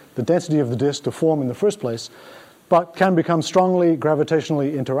need the density of the disk to form in the first place, but can become strongly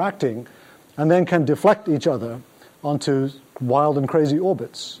gravitationally interacting and then can deflect each other onto wild and crazy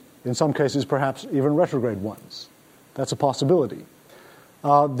orbits, in some cases perhaps even retrograde ones. That's a possibility.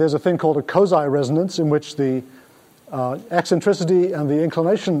 There's a thing called a Kozai resonance, in which the eccentricity and the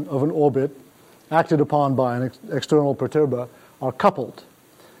inclination of an orbit acted upon by an external perturber are coupled,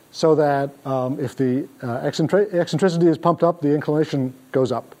 so that if the eccentricity is pumped up, the inclination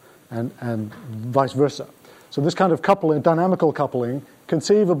goes up, and vice versa. So this kind of coupling, dynamical coupling,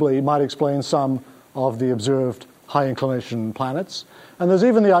 conceivably might explain some of the observed high inclination planets. And there's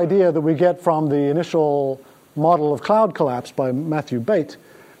even the idea that we get from the initial model of cloud collapse by Matthew Bate,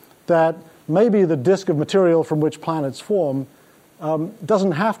 that maybe the disk of material from which planets form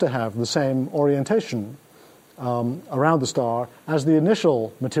doesn't have to have the same orientation around the star as the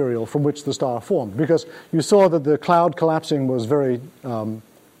initial material from which the star formed, because you saw that the cloud collapsing was very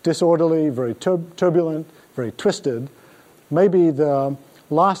disorderly, very turbulent, very twisted. Maybe the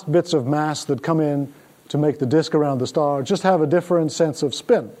last bits of mass that come in to make the disk around the star just have a different sense of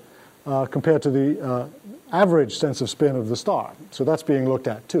spin compared to the average sense of spin of the star. So that's being looked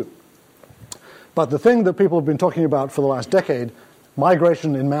at too. But the thing that people have been talking about for the last decade,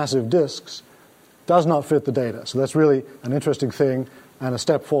 migration in massive disks, does not fit the data. So that's really an interesting thing and a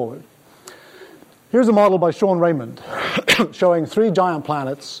step forward. Here's a model by Sean Raymond showing 3 giant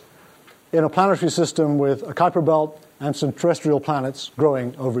planets in a planetary system with a Kuiper belt and some terrestrial planets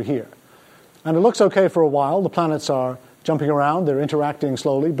growing over here. And it looks okay for a while. The planets are jumping around, they're interacting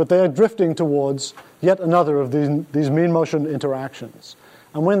slowly, but they are drifting towards yet another of these mean motion interactions.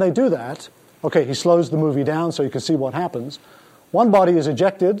 And when they do that, okay, he slows the movie down so you can see what happens. One body is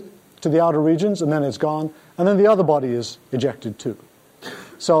ejected to the outer regions, and then it's gone, and then the other body is ejected too.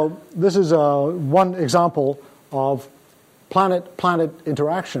 So this is one example of planet-planet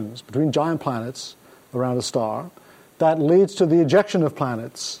interactions between giant planets around a star that leads to the ejection of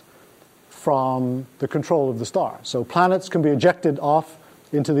planets from the control of the star. So planets can be ejected off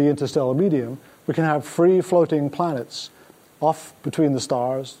into the interstellar medium. We can have free-floating planets off between the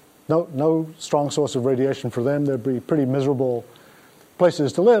stars. No strong source of radiation for them. They'd be pretty miserable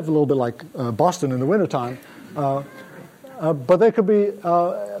places to live, a little bit like Boston in the wintertime. But they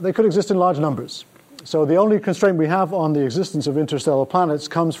could exist in large numbers. So the only constraint we have on the existence of interstellar planets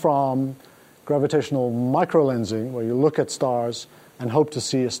comes from gravitational microlensing, where you look at stars and hope to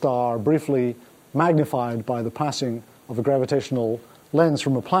see a star briefly magnified by the passing of a gravitational lens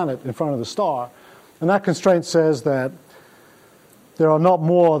from a planet in front of the star. And that constraint says that there are not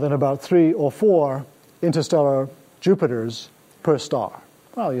more than about 3 or 4 interstellar Jupiters per star.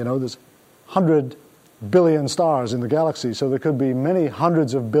 Well, you know, there's 100 billion stars in the galaxy, so there could be many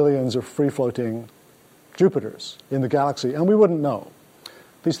hundreds of billions of free-floating Jupiters in the galaxy, and we wouldn't know.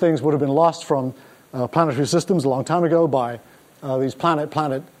 These things would have been lost from planetary systems a long time ago by these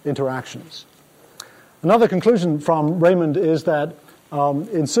planet-planet interactions. Another conclusion from Raymond is that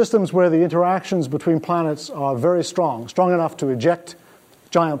in systems where the interactions between planets are very strong enough to eject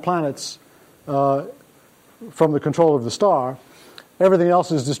giant planets from the control of the star, everything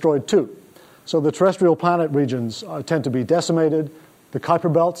else is destroyed too. So the terrestrial planet regions tend to be decimated. The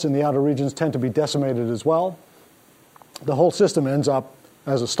Kuiper belts in the outer regions tend to be decimated as well. The whole system ends up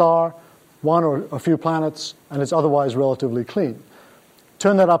as a star, one or a few planets, and it's otherwise relatively clean.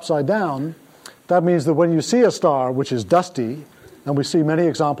 Turn that upside down, that means that when you see a star which is dusty, and we see many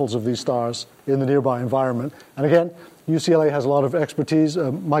examples of these stars in the nearby environment, and again, UCLA has a lot of expertise,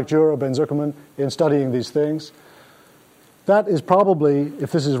 Mike Jura, Ben Zuckerman, in studying these things. That is probably,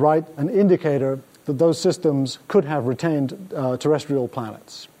 if this is right, an indicator that those systems could have retained terrestrial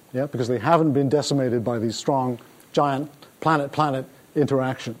planets, because they haven't been decimated by these strong, giant planet-planet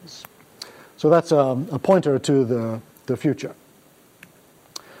interactions. So that's a pointer to the future.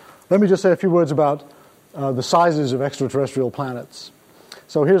 Let me just say a few words about the sizes of extraterrestrial planets.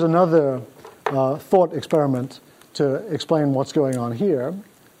 So here's another thought experiment to explain what's going on here.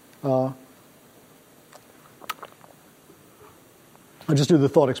 I'll just do the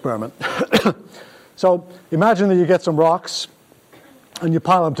thought experiment. So imagine that you get some rocks and you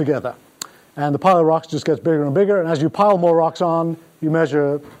pile them together. And the pile of rocks just gets bigger and bigger. And as you pile more rocks on, you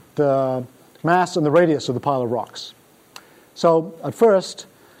measure the mass and the radius of the pile of rocks. So at first,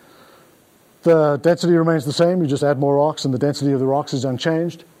 the density remains the same. You just add more rocks and the density of the rocks is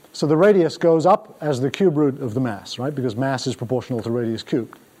unchanged. So the radius goes up as the cube root of the mass, right? Because mass is proportional to radius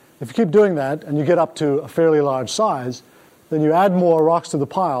cubed. If you keep doing that and you get up to a fairly large size, then you add more rocks to the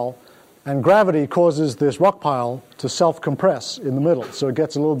pile, and gravity causes this rock pile to self-compress in the middle, so it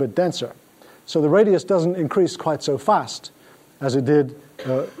gets a little bit denser. So the radius doesn't increase quite so fast as it did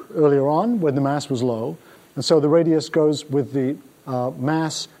earlier on when the mass was low, and so the radius goes with the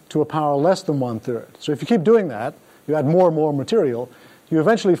mass to a power less than 1/3. So if you keep doing that, you add more and more material, you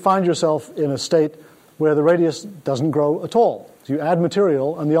eventually find yourself in a state where the radius doesn't grow at all. So you add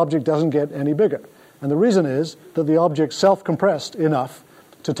material and the object doesn't get any bigger. And the reason is that the object self-compressed enough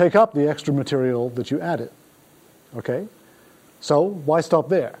to take up the extra material that you added. Okay? So why stop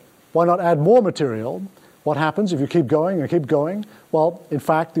there? Why not add more material? What happens if you keep going and keep going? Well, in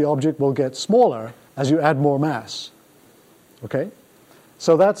fact, the object will get smaller as you add more mass. Okay?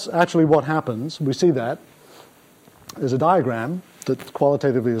 So that's actually what happens. We see that. There's a diagram that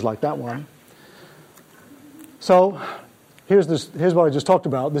qualitatively is like that one. So here's what I just talked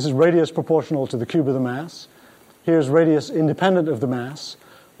about. This is radius proportional to the cube of the mass. Here's radius independent of the mass.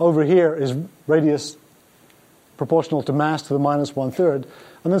 Over here is radius proportional to mass to the minus 1/3.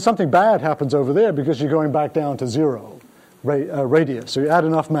 And then something bad happens over there because you're going back down to 0 radius. So you add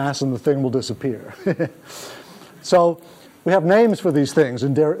enough mass and the thing will disappear. So we have names for these things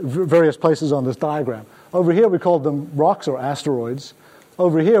in various places on this diagram. Over here we call them rocks or asteroids.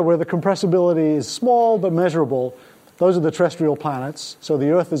 Over here, where the compressibility is small but measurable, those are the terrestrial planets. So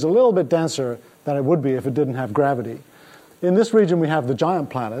the Earth is a little bit denser than it would be if it didn't have gravity. In this region, we have the giant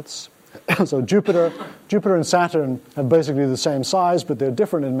planets. So Jupiter and Saturn have basically the same size, but they're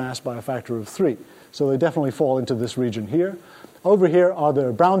different in mass by a factor of 3. So they definitely fall into this region here. Over here are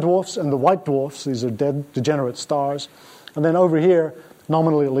the brown dwarfs and the white dwarfs. These are dead, degenerate stars. And then over here,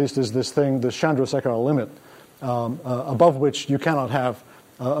 nominally at least, is this thing, the Chandrasekhar limit, above which you cannot have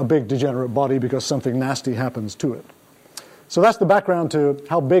a big degenerate body because something nasty happens to it. So that's the background to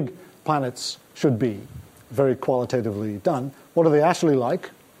how big planets should be, very qualitatively done. What are they actually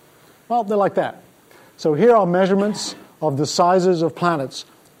like? Well, they're like that. So here are measurements of the sizes of planets,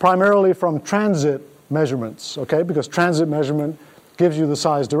 primarily from transit measurements, okay? Because transit measurement gives you the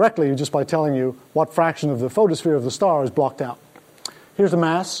size directly just by telling you what fraction of the photosphere of the star is blocked out. Here's the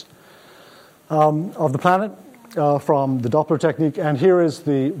mass of the planet from the Doppler technique, and here is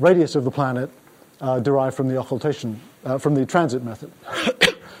the radius of the planet derived from the occultation, from the transit method.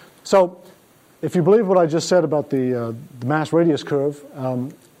 So if you believe what I just said about the mass radius curve,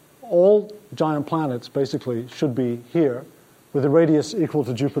 all giant planets basically should be here with a radius equal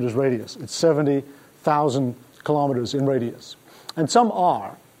to Jupiter's radius. It's 70,000 kilometers in radius. And some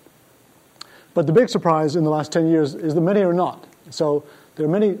are. But the big surprise in the last 10 years is that many are not. So there are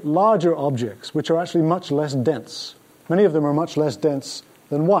many larger objects which are actually much less dense. Many of them are much less dense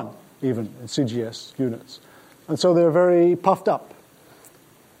than one, even in CGS units. And so they're very puffed up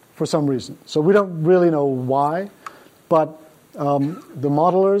for some reason. So we don't really know why, but the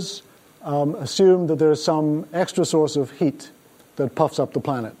modelers assume that there's some extra source of heat that puffs up the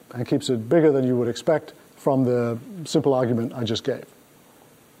planet and keeps it bigger than you would expect from the simple argument I just gave.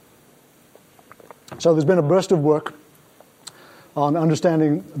 So there's been a burst of work on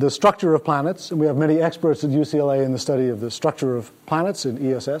understanding the structure of planets, and we have many experts at UCLA in the study of the structure of planets in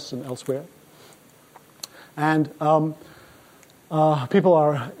ESS and elsewhere. And people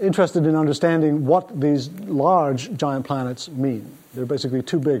are interested in understanding what these large giant planets mean. They're basically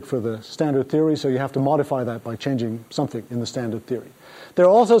too big for the standard theory, so you have to modify that by changing something in the standard theory. There are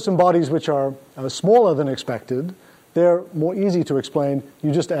also some bodies which are smaller than expected. They're more easy to explain.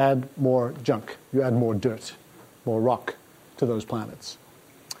 You just add more junk. You add more dirt, more rock to those planets.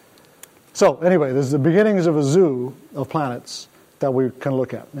 So anyway, there's the beginnings of a zoo of planets that we can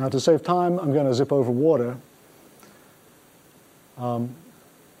look at. Now, to save time, I'm going to zip over water.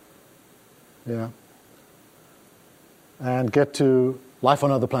 And get to life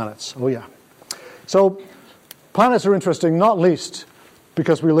on other planets. Oh, yeah. So planets are interesting, not least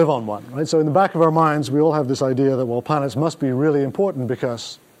because we live on one, right? So in the back of our minds, we all have this idea that, well, planets must be really important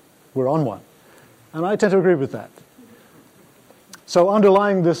because we're on one. And I tend to agree with that. So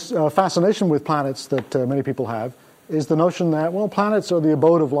underlying this fascination with planets that many people have is the notion that, well, planets are the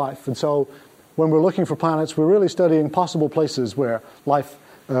abode of life. And so when we're looking for planets, we're really studying possible places where life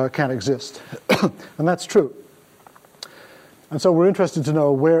can exist. And that's true. And so we're interested to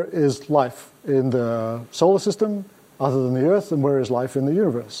know where is life in the solar system other than the Earth, and where is life in the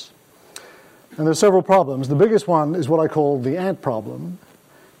universe. And there's several problems. The biggest one is what I call the ant problem.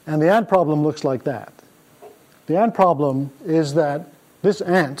 And the ant problem looks like that. The ant problem is that this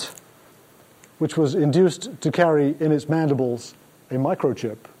ant, which was induced to carry in its mandibles a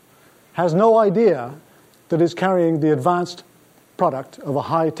microchip, has no idea that it's carrying the advanced product of a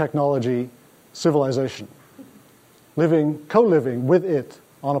high-technology civilization, co-living with it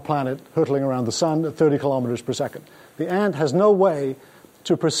on a planet hurtling around the sun at 30 kilometers per second. The ant has no way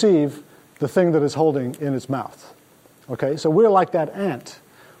to perceive the thing that it's holding in its mouth. Okay, so we're like that ant.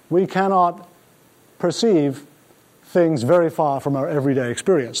 We cannot perceive things very far from our everyday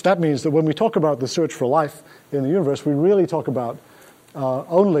experience. That means that when we talk about the search for life in the universe, we really talk about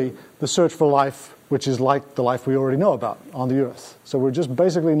only the search for life which is like the life we already know about on the Earth. So we're just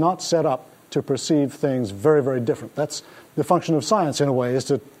basically not set up to perceive things very, very different. That's the function of science, in a way, is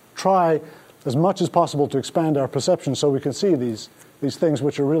to try as much as possible to expand our perception so we can see these things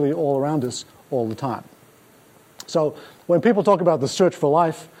which are really all around us all the time. So when people talk about the search for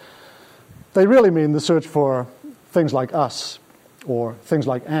life, they really mean the search for things like us, or things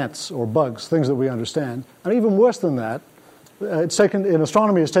like ants or bugs, things that we understand. And even worse than that, in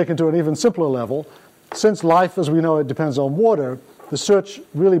astronomy, it's taken to an even simpler level. Since life, as we know it, depends on water, the search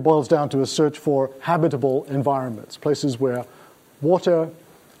really boils down to a search for habitable environments, places where water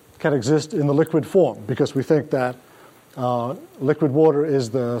can exist in the liquid form, because we think that liquid water is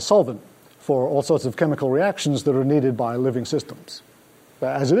the solvent for all sorts of chemical reactions that are needed by living systems,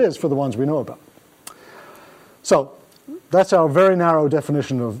 as it is for the ones we know about. So that's our very narrow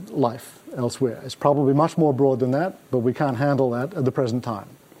definition of life elsewhere. It's probably much more broad than that, but we can't handle that at the present time.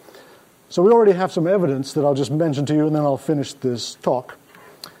 So we already have some evidence that I'll just mention to you, and then I'll finish this talk.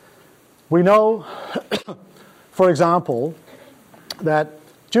 We know, for example, that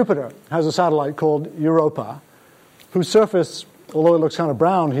Jupiter has a satellite called Europa, whose surface, although it looks kind of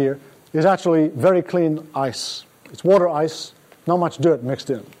brown here, is actually very clean ice. It's water ice, not much dirt mixed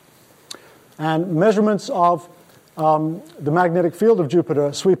in. And measurements of the magnetic field of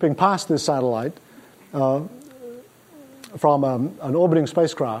Jupiter sweeping past this satellite from an orbiting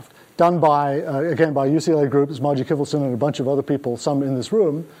spacecraft, done by, again, by UCLA groups, Margie Kivelson and a bunch of other people, some in this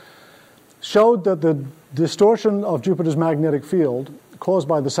room, showed that the distortion of Jupiter's magnetic field caused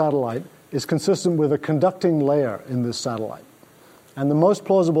by the satellite is consistent with a conducting layer in this satellite. And the most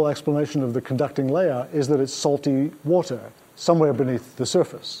plausible explanation of the conducting layer is that it's salty water somewhere beneath the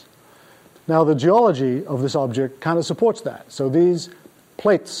surface. Now, the geology of this object kind of supports that. So these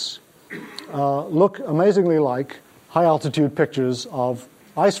plates look amazingly like high-altitude pictures of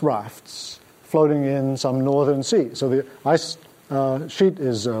ice rafts floating in some northern sea. So the ice sheet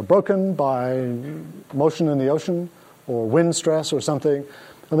is broken by motion in the ocean or wind stress or something,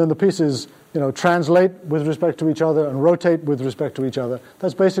 and then the pieces translate with respect to each other and rotate with respect to each other.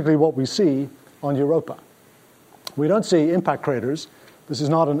 That's basically what we see on Europa. We don't see impact craters. This is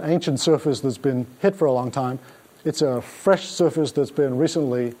not an ancient surface that's been hit for a long time. It's a fresh surface that's been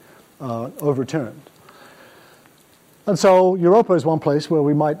recently overturned. And so Europa is one place where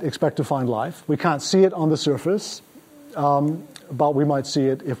we might expect to find life. We can't see it on the surface, but we might see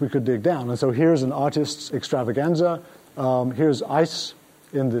it if we could dig down. And so here's an artist's extravaganza. Here's ice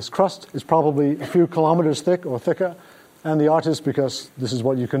in this crust. It's probably a few kilometers thick or thicker. And the artist, because this is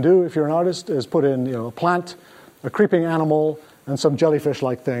what you can do if you're an artist, is put in a plant, a creeping animal, and some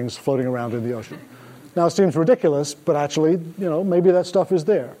jellyfish-like things floating around in the ocean. Now, it seems ridiculous, but actually, maybe that stuff is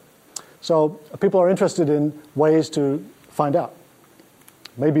there. So people are interested in ways to find out.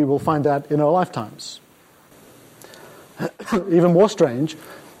 Maybe we'll find that in our lifetimes. Even more strange,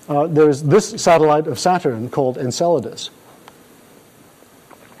 there's this satellite of Saturn called Enceladus.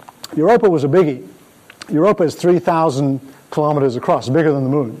 Europa was a biggie. Europa is 3,000 kilometers across, bigger than the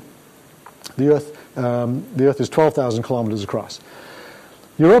Moon. The Earth is 12,000 kilometers across.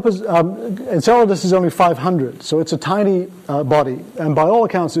 Enceladus is only 500, so it's a tiny body. And by all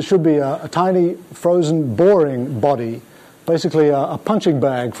accounts, it should be a tiny, frozen, boring body, basically a punching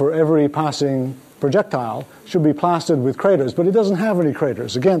bag for every passing projectile, should be plastered with craters. But it doesn't have any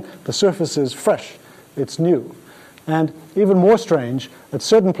craters. Again, the surface is fresh. It's new. And even more strange, at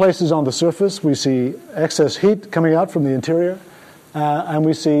certain places on the surface, we see excess heat coming out from the interior, and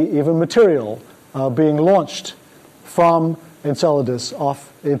we see even material being launched from Enceladus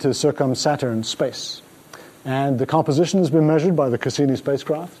off into circum-Saturn space. And the composition has been measured by the Cassini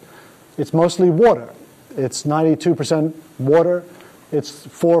spacecraft. It's mostly water. It's 92% water. It's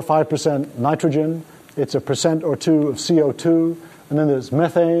 4 or 5% nitrogen. It's 1% or 2% of CO2. And then there's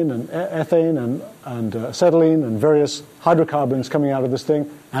methane and ethane and acetylene and various hydrocarbons coming out of this thing.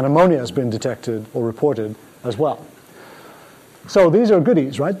 And ammonia has been detected or reported as well. So these are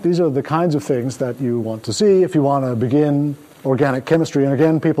goodies, right? These are the kinds of things that you want to see if you want to begin organic chemistry. And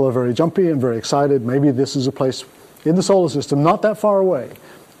again, people are very jumpy and very excited. Maybe this is a place in the solar system, not that far away,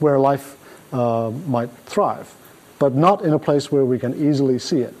 where life might thrive, but not in a place where we can easily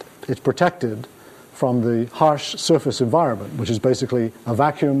see it. It's protected from the harsh surface environment, which is basically a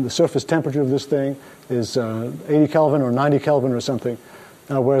vacuum. The surface temperature of this thing is 80 Kelvin or 90 Kelvin or something,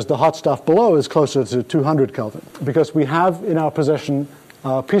 whereas the hot stuff below is closer to 200 Kelvin. Because we have in our possession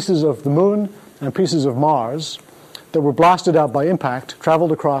pieces of the Moon and pieces of Mars that were blasted out by impact, traveled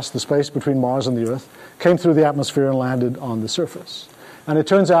across the space between Mars and the Earth, came through the atmosphere and landed on the surface. And it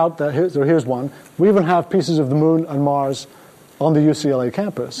turns out that, here's one, we even have pieces of the Moon and Mars on the UCLA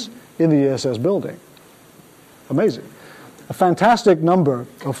campus in the ESS building. Amazing. A fantastic number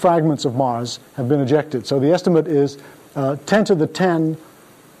of fragments of Mars have been ejected. So the estimate is 10 to the 10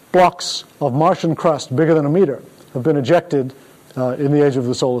 blocks of Martian crust bigger than a meter have been ejected in the age of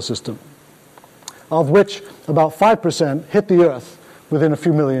the solar system, of which about 5% hit the Earth within a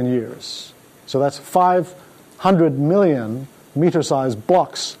few million years. So that's 500 million meter-sized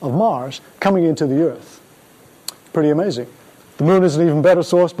blocks of Mars coming into the Earth. Pretty amazing. The Moon is an even better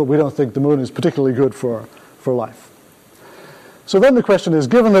source, but we don't think the Moon is particularly good for life. So then the question is,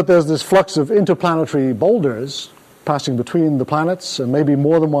 given that there's this flux of interplanetary boulders passing between the planets, and maybe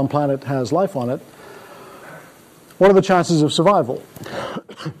more than one planet has life on it, what are the chances of survival?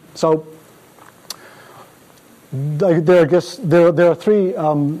 So there are three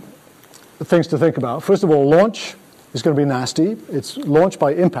things to think about. First of all, launch is going to be nasty. It's launched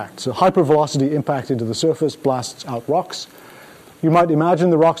by impact. So hypervelocity impact into the surface blasts out rocks. You might imagine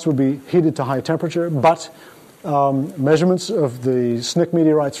the rocks would be heated to high temperature, but measurements of the SNCC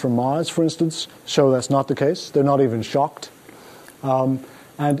meteorites from Mars, for instance, show that's not the case. They're not even shocked. And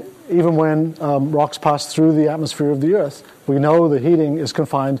even when rocks pass through the atmosphere of the Earth, we know the heating is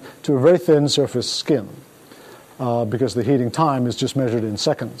confined to a very thin surface skin because the heating time is just measured in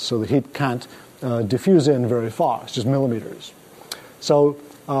seconds. So the heat can't diffuse in very far. It's just millimeters. So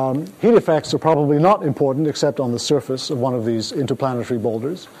heat effects are probably not important except on the surface of one of these interplanetary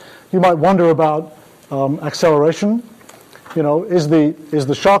boulders. You might wonder about acceleration. You know, is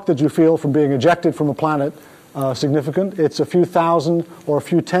the shock that you feel from being ejected from a planet significant? It's a few thousand or a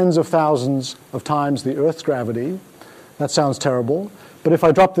few tens of thousands of times the Earth's gravity. That sounds terrible. But if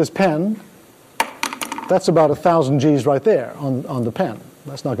I drop this pen, that's about 1,000 Gs right there on the pen.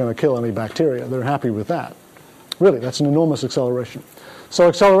 That's not going to kill any bacteria. They're happy with that. Really, that's an enormous acceleration. So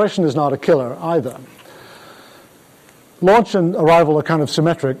acceleration is not a killer either. Launch and arrival are kind of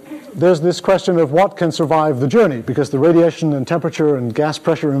symmetric. There's this question of what can survive the journey, because the radiation and temperature and gas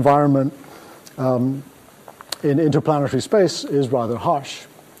pressure environment in interplanetary space is rather harsh.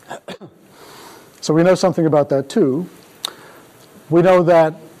 So we know something about that too. We know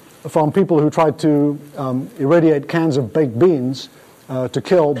that from people who tried to irradiate cans of baked beans to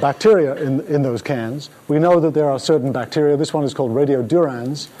kill bacteria in those cans, we know that there are certain bacteria, this one is called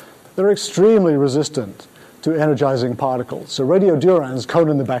radiodurans, they're extremely resistant to energizing particles. So radiodurans,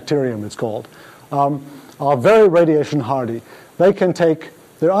 Conan-the-bacterium it's called, are very radiation hardy.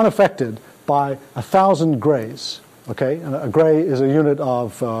 They're unaffected by 1,000 grays. Okay, and a gray is a unit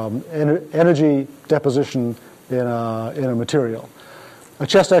of energy deposition in a material. A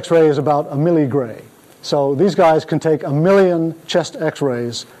chest X-ray is about a milligray. So these guys can take 1 million chest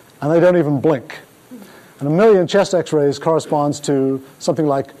X-rays, and they don't even blink. And 1 million chest X-rays corresponds to something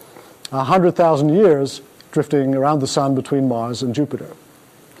like 100,000 years drifting around the sun between Mars and Jupiter.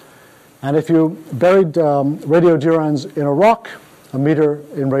 And if you buried radiodurans in a rock, 1 meter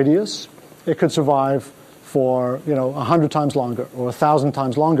in radius, it could survive for 100 times longer or 1,000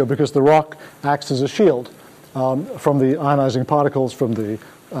 times longer, because the rock acts as a shield from the ionizing particles from the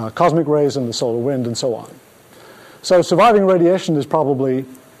cosmic rays and the solar wind and so on. So surviving radiation is probably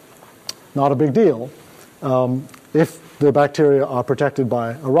not a big deal if the bacteria are protected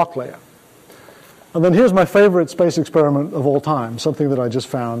by a rock layer. And then here's my favorite space experiment of all time, something that I just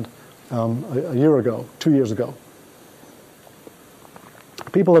found a year ago, 2 years ago.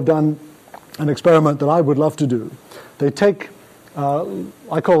 People have done an experiment that I would love to do. They take,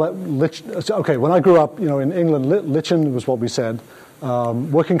 I call that, okay, when I grew up, in England, lichen was what we said.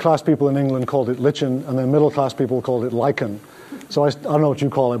 Working class people in England called it lichen, and then middle class people called it lichen. So I don't know what you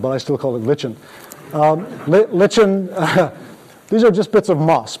call it, but I still call it lichen. Lichen, these are just bits of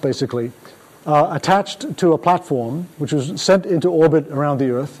moss, basically, attached to a platform which was sent into orbit around the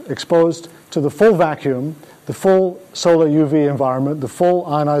Earth, exposed to the full vacuum, the full solar UV environment, the full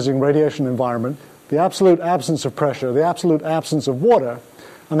ionizing radiation environment, the absolute absence of pressure, the absolute absence of water,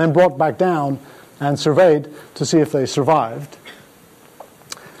 and then brought back down and surveyed to see if they survived.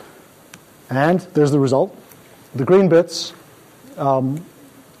 And there's the result. The green bits,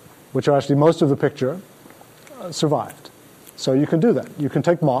 which are actually most of the picture, survived. So you can do that. You can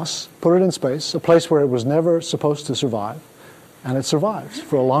take moss, put it in space, a place where it was never supposed to survive, and it survives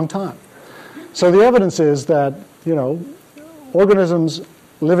for a long time. So the evidence is that, organisms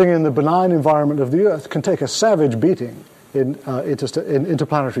living in the benign environment of the Earth can take a savage beating in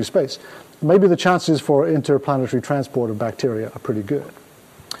interplanetary space. Maybe the chances for interplanetary transport of bacteria are pretty good.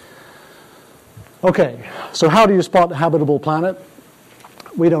 Okay, so how do you spot a habitable planet?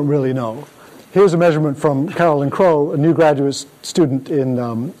 We don't really know. Here's a measurement from Carolyn Crowe, a new graduate student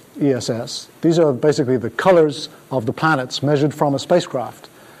in ESS. These are basically the colors of the planets measured from a spacecraft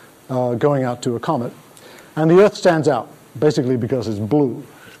going out to a comet. And the Earth stands out, basically because it's blue.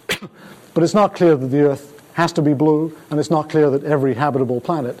 But it's not clear that the Earth has to be blue, and it's not clear that every habitable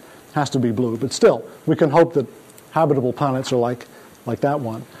planet has to be blue. But still, we can hope that habitable planets are like that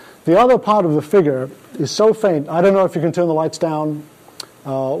one. The other part of the figure is so faint. I don't know if you can turn the lights down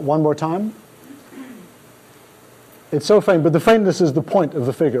one more time. It's so faint, but the faintness is the point of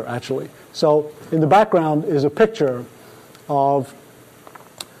the figure, actually. So in the background is a picture of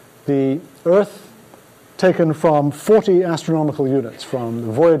the Earth taken from 40 astronomical units from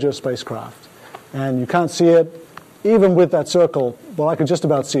the Voyager spacecraft. And you can't see it, even with that circle. Well, I can just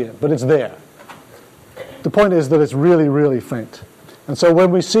about see it, but it's there. The point is that it's really, really faint. And so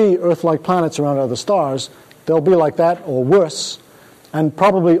when we see Earth-like planets around other stars, they'll be like that or worse, and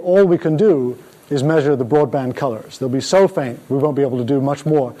probably all we can do is measure the broadband colors. They'll be so faint we won't be able to do much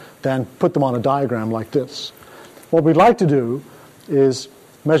more than put them on a diagram like this. What we'd like to do is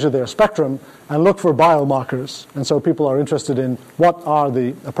measure their spectrum and look for biomarkers. And so people are interested in what are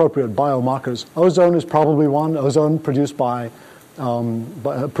the appropriate biomarkers. Ozone is probably one. Ozone produced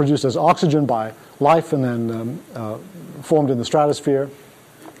produced as oxygen by life and then formed in the stratosphere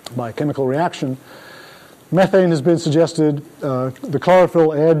by chemical reaction. Methane has been suggested. The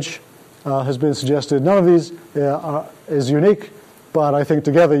chlorophyll edge has been suggested. None of these is unique, but I think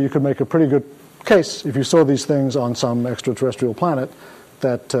together you could make a pretty good case if you saw these things on some extraterrestrial planet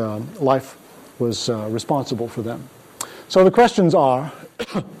that life was responsible for them. So the questions are,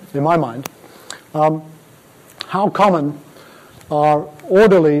 in my mind, how common are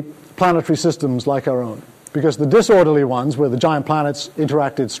orderly planetary systems like our own? Because the disorderly ones, where the giant planets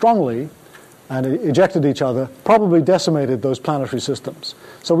interacted strongly and ejected each other, probably decimated those planetary systems.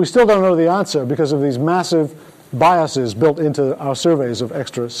 So we still don't know the answer because of these massive biases built into our surveys of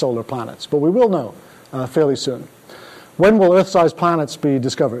extrasolar planets. But we will know fairly soon. When will Earth-sized planets be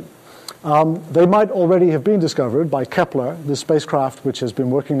discovered? They might already have been discovered by Kepler, this spacecraft which has been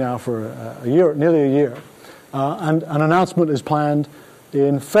working now for a year, nearly a year. And an announcement is planned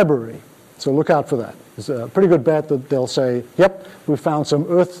in February. So look out for that. It's a pretty good bet that they'll say, yep, we found some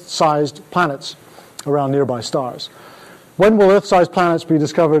Earth-sized planets around nearby stars. When will Earth-sized planets be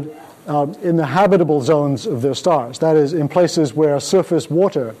discovered? In the habitable zones of their stars. That is, in places where surface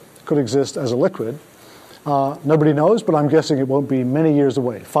water could exist as a liquid. Nobody knows, but I'm guessing it won't be many years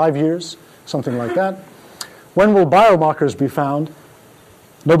away. 5 years, something like that. When will biomarkers be found?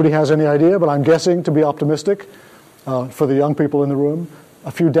 Nobody has any idea, but I'm guessing, to be optimistic, for the young people in the room,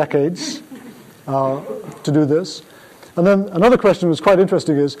 a few decades to do this. And then another question that's quite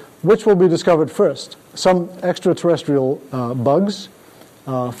interesting is, which will be discovered first? Some extraterrestrial bugs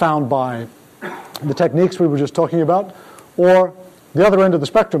found by the techniques we were just talking about, or the other end of the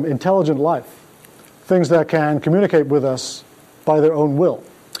spectrum, intelligent life, things that can communicate with us by their own will.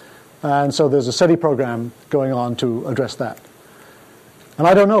 And so there's a SETI program going on to address that. And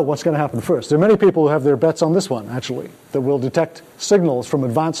I don't know what's going to happen first. There are many people who have their bets on this one, actually, that will detect signals from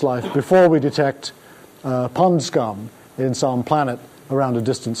advanced life before we detect pond scum in some planet around a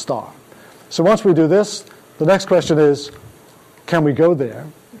distant star. So once we do this, the next question is, can we go there?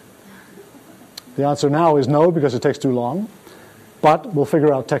 The answer now is no, because it takes too long. But we'll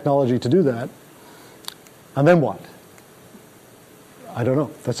figure out technology to do that. And then what? I don't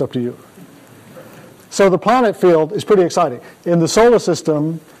know. That's up to you. So the planet field is pretty exciting. In the solar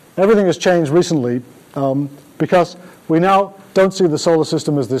system, everything has changed recently because we now don't see the solar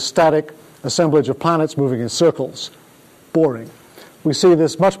system as this static assemblage of planets moving in circles. Boring. We see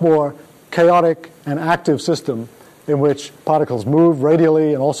this much more chaotic and active system in which particles move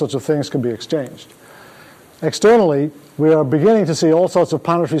radially and all sorts of things can be exchanged. Externally, we are beginning to see all sorts of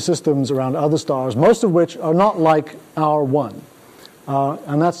planetary systems around other stars, most of which are not like our one.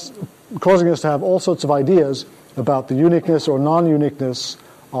 And that's causing us to have all sorts of ideas about the uniqueness or non-uniqueness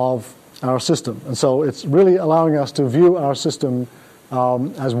of our system. And so it's really allowing us to view our system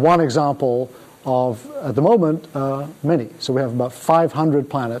as one example of, at the moment, many. So we have about 500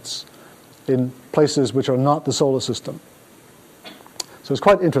 planets in places which are not the solar system. So it's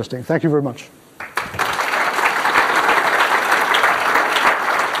quite interesting. Thank you very much.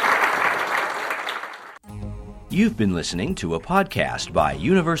 You've been listening to a podcast by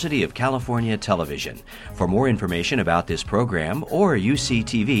University of California Television. For more information about this program or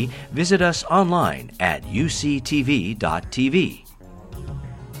UCTV, visit us online at uctv.tv.